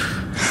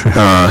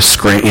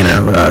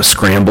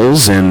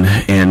scrambles and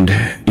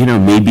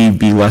maybe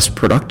be less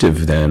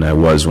productive than I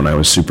was when I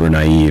was super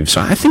naive.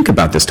 So I think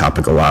about this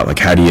topic a lot, like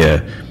how do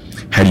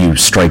you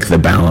strike the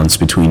balance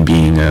between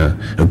being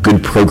a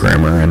good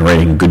programmer and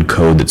writing good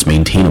code that's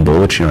maintainable,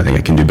 which I think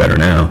I can do better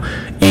now,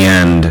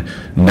 and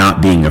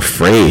not being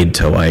afraid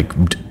to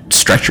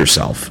stretch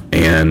yourself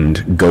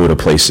and go to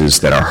places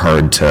that are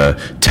hard to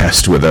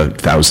test with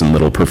 1,000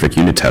 little perfect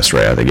unit tests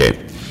right out of the gate.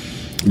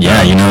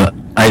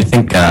 I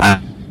think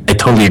I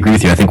totally agree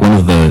with you. I think one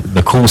of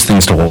the coolest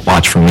things to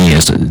watch for me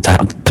is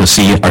to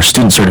see our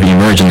students sort of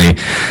emerge, and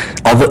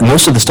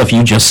most of the stuff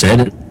you just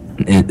said,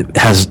 it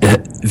has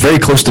very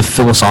close to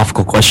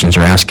philosophical questions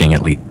you're asking,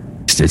 at least.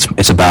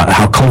 It's about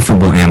how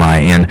comfortable am I,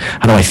 and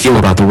how do I feel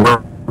about the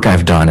work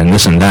I've done, and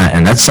this and that.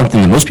 And that's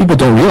something that most people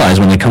don't realize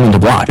when they come into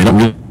Bloc. They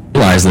don't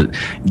realize that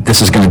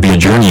this is going to be a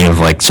journey of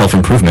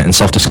self-improvement and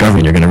self-discovery,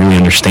 and you're going to really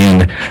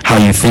understand how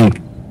you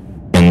think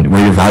and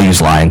where your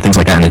values lie and things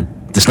like that. And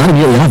it's not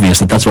immediately obvious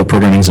that that's what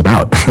programming is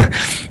about.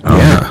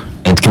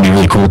 And it can be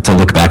really cool to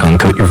look back on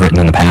code you've written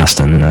in the past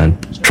and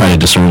try to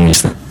discern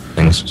these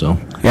things. So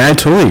yeah, I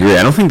totally agree.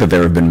 I don't think that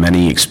there have been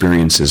many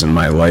experiences in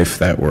my life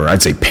that were,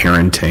 I'd say,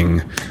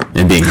 parenting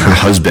and being a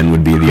husband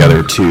would be the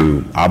other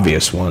two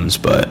obvious ones,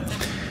 but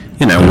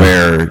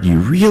where you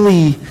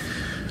really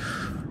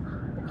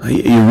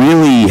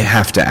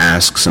have to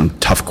ask some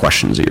tough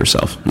questions of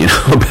yourself,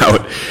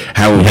 about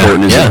how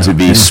important is it to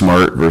be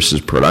smart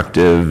versus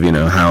productive,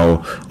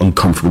 how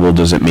uncomfortable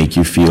does it make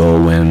you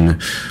feel when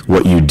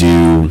what you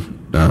do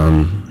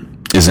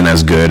isn't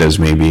as good as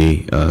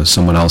maybe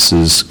someone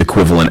else's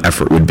equivalent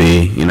effort would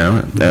be,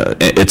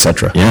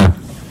 etc. Yeah,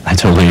 I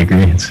totally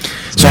agree.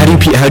 So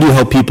how do you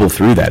help people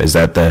through that? Is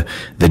that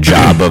the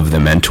job of the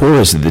mentor?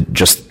 Is it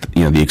just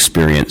the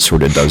experience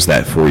sort of does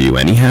that for you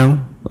anyhow?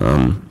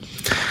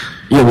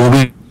 Yeah, well,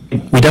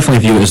 we definitely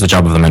view it as the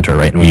job of the mentor,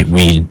 right? And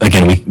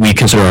we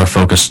consider our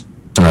focus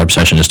and our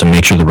obsession is to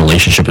make sure the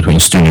relationship between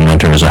student and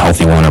mentor is a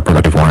healthy one, a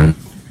productive one,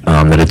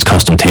 that it's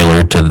custom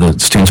tailored to the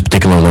student's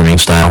particular learning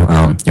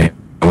style.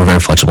 We're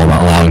very flexible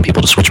about allowing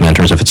people to switch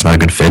mentors if it's not a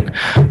good fit.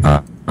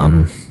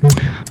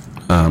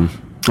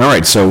 All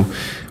right, so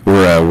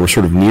we're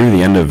sort of near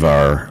the end of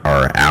our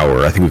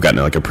hour. I think we've gotten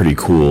a pretty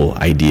cool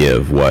idea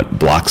of what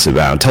Bloc's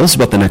about. Tell us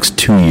about the next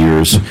 2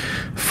 years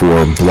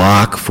for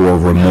Bloc, for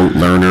remote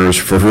learners,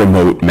 for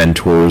remote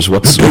mentors.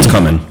 What's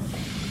coming?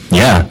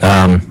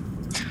 Yeah.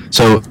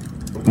 So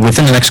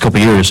within the next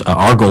couple of years,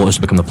 our goal is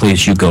to become the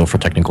place you go for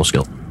technical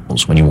skills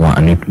when you want.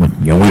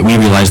 We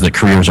realize that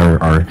careers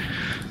are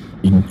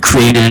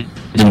created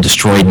and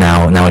destroyed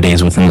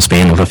nowadays within the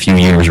span of a few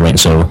years, right?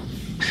 So,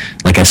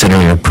 like I said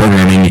earlier,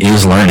 programming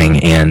is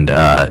learning, and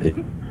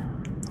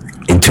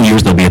in 2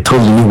 years there'll be a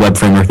totally new web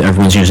framework that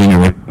everyone's using, or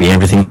maybe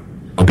everything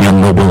will be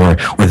on mobile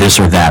or this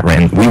or that, right?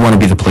 And we want to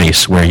be the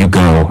place where you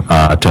go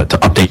to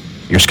update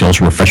your skills,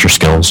 refresh your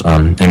skills,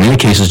 in many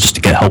cases just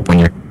to get help when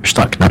you're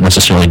stuck, not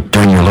necessarily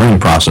during your learning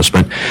process,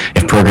 but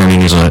if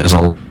programming is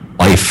a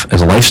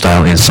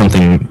lifestyle is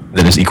something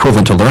that is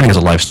equivalent to learning as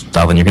a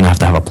lifestyle, then you're going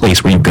to have a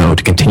place where you go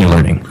to continue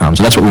learning.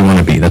 So that's what we want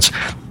to be. That's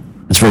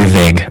very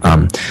vague.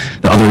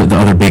 The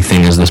other big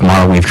thing is this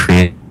model we've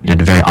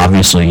created very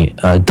obviously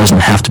doesn't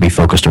have to be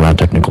focused around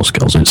technical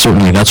skills. And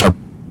certainly that's our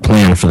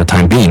plan for the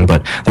time being,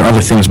 but there are other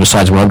things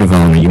besides web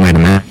development you might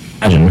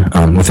imagine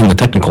within the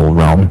technical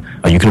realm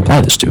you could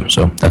apply this to.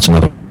 So that's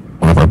another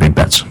one of our big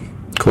bets.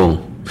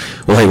 Cool.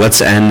 Well, hey,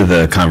 let's end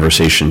the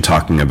conversation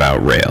talking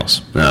about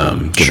Rails,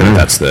 given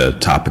that's the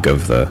topic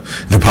of the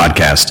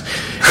podcast.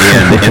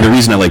 And the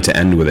reason I like to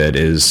end with it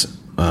is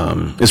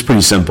it's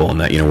pretty simple in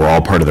that we're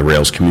all part of the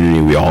Rails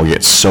community. We all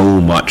get so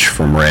much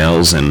from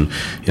Rails, and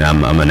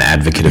I'm an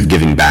advocate of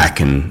giving back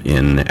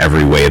in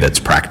every way that's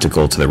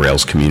practical to the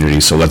Rails community.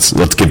 So let's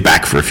give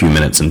back for a few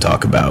minutes and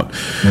talk about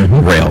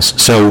Rails.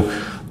 So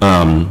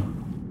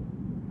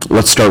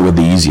let's start with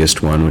the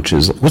easiest one, which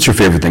is, what's your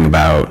favorite thing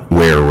about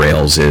where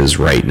Rails is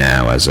right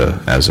now as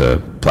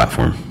a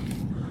platform?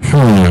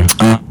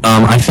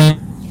 I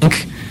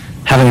think,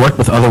 having worked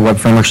with other web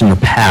frameworks in the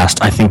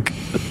past, I think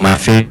my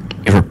favorite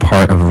favorite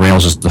part of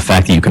Rails is the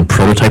fact that you can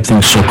prototype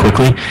things so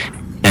quickly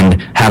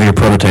and have your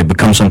prototype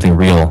become something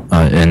real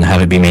and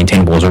have it be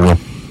maintainable as a real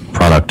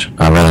product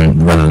rather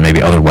than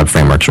maybe other web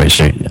frameworks, right?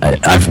 So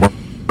I've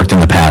worked in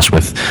the past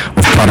with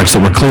products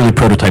that were clearly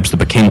prototypes that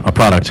became a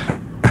product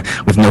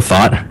with no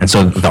thought, and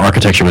so the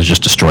architecture was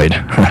just destroyed,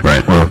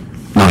 right, or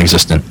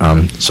non-existent,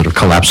 sort of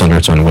collapsed under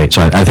its own weight.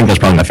 So I think that's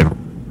probably my favorite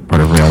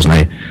part of Rails, and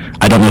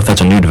I don't know if that's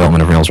a new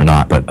development of Rails or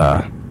not, but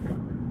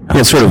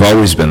it's sort of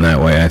always been that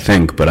way, I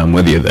think. But I'm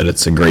with you that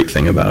it's a great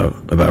thing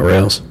about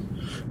Rails.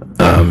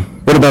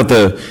 What about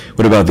the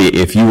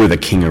if you were the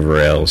king of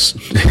Rails,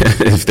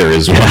 if there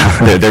is one,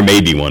 there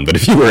may be one, but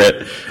if you were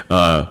it,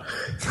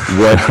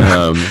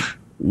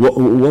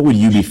 what would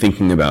you be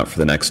thinking about for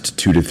the next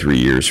 2 to 3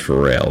 years for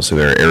Rails? Are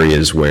there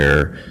areas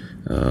where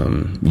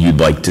you'd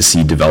like to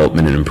see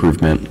development and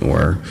improvement,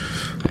 or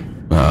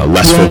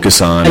less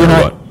focus on, or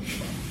what?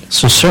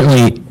 So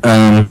certainly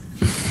a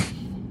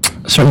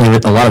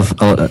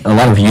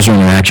lot of user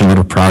interaction, a lot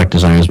of product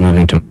design is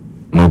moving to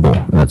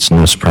mobile. That's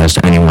no surprise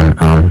to anyone.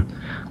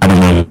 I don't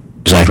know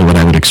exactly what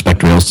I would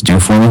expect Rails to do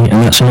for me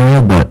in that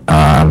scenario, but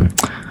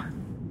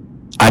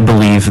I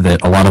believe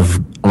that a lot of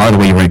the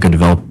way you write good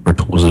developer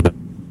tools is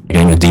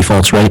getting the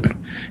defaults right,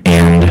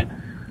 and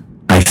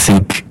I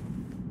think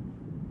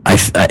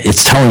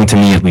it's telling to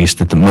me, at least,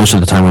 that most of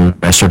the time when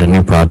I start a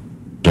new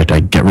project,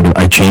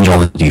 I change all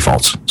the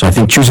defaults. So I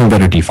think choosing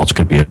better defaults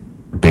could be a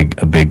big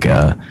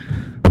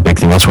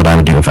thing. That's what I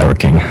would do if I were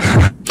king.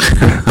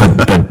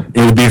 but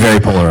it would be very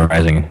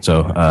polarizing.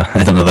 So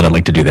I don't know that I'd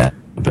like to do that.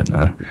 But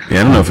I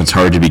don't know if it's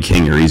hard to be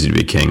king or easy to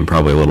be king.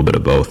 Probably a little bit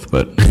of both.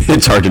 But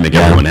it's hard to make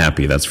everyone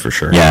happy. That's for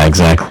sure. Yeah,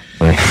 exactly.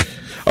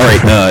 All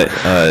right,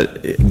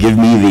 give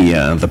me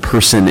the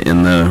person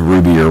in the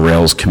Ruby or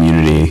Rails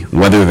community,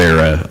 whether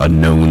they're a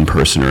known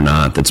person or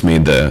not, that's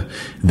made the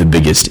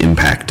biggest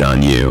impact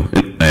on you,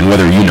 and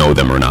whether you know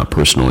them or not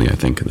personally. I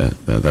think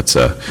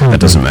that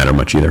doesn't matter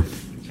much either.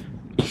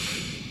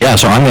 Yeah,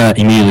 so I'm gonna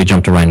immediately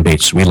jump to Ryan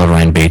Bates. We love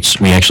Ryan Bates.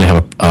 We actually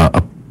have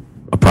a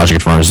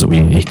project of ours that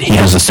he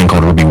has this thing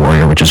called Ruby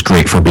Warrior, which is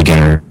great for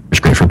beginners,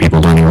 great for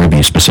people learning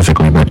Ruby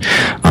specifically, but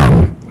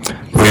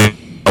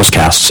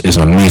Railscasts is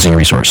an amazing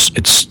resource.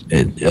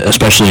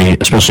 Especially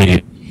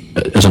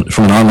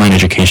from an online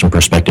education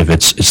perspective,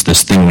 it's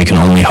this thing we can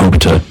only hope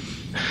to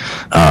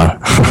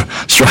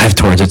strive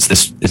towards.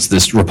 It's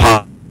this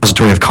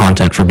repository of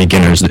content for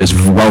beginners that is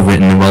well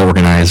written and well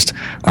organized.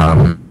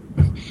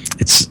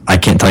 I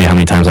can't tell you how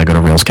many times I go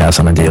to Railscasts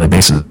on a daily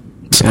basis.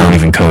 I don't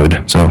even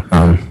code, so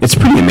it's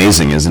pretty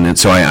amazing, isn't it?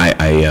 So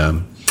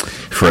I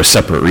for a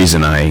separate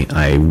reason,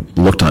 I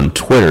looked on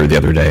Twitter the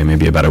other day,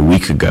 maybe about a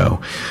week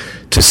ago,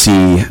 to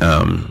see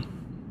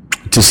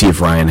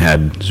if Ryan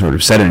had sort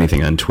of said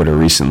anything on Twitter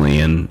recently,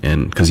 and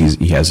because he's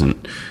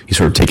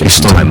sort of taken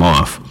some time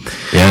off.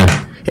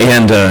 Yeah.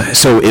 And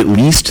so at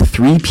least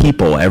 3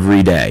 people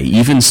every day,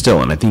 even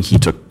still, and I think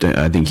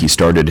he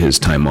started his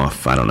time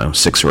off, I don't know,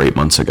 6 or 8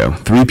 months ago.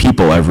 3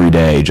 people every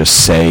day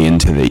just say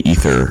into the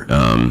ether,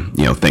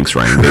 thanks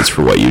Ryan Bates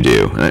for what you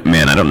do.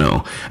 Man, I don't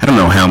know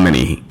how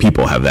many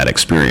people have that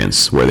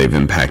experience where they've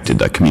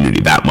impacted a community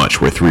that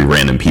much, where 3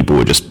 random people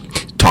would just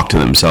talk to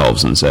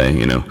themselves and say,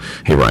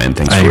 hey Ryan,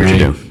 thanks for what you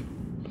do.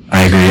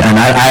 I agree, and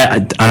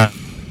I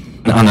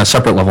on a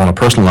separate level, on a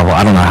personal level,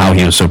 I don't know how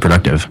he was so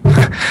productive.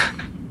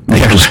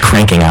 They're just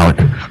cranking out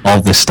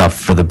all this stuff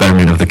for the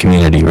betterment of the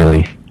community,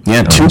 really.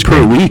 Yeah, 2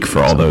 per week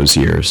for all those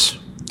years.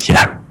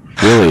 Yeah.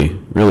 Really,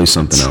 really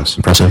something else.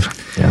 Impressive,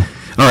 yeah.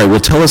 All right, well,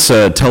 tell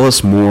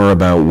us more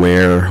about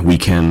where we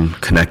can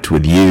connect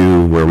with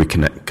you, where we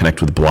can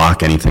connect with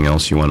Bloc, anything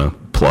else you want to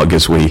plug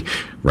as we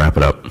wrap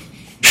it up.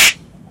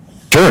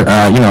 Sure.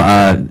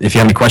 If you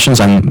have any questions,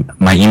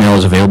 my email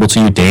is available to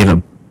you,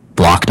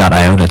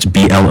 dave@bloc.io. That's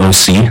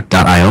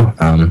bloc.io.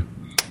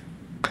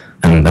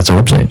 And that's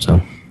our website,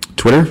 so...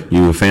 Twitter?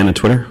 You a fan of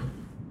Twitter?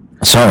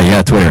 Sorry,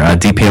 yeah, Twitter.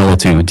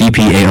 DPAOLA2.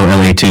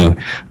 DPAOLA2.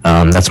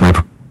 That's my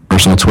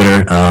personal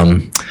Twitter.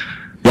 I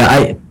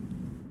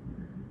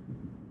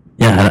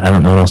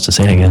don't know what else to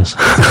say, I guess.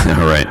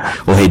 All right.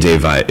 Well, hey,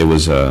 Dave, it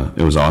was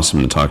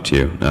awesome to talk to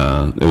you.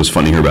 It was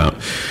fun to hear about,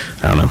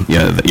 I don't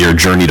know, your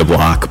journey to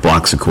Bloc.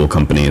 Bloc's a cool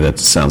company that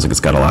sounds like it's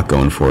got a lot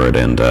going for it,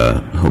 and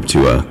hope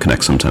to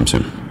connect sometime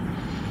soon.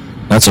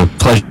 That's a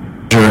pleasure.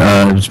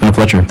 It's been a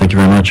pleasure. Thank you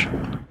very much.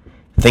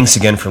 Thanks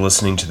again for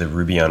listening to the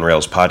Ruby on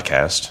Rails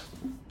podcast.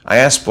 I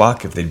asked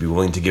Bloc if they'd be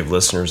willing to give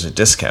listeners a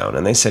discount,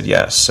 and they said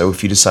yes. So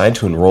if you decide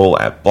to enroll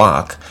at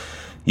Bloc,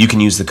 you can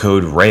use the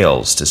code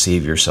RAILS to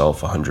save yourself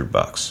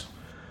 $100.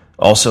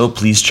 Also,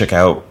 please check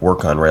out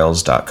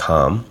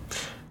workonrails.com.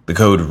 The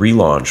code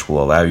RELAUNCH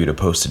will allow you to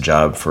post a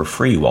job for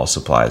free while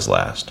supplies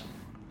last.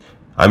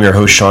 I'm your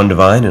host, Sean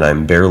Devine, and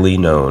I'm barely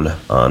known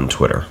on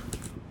Twitter.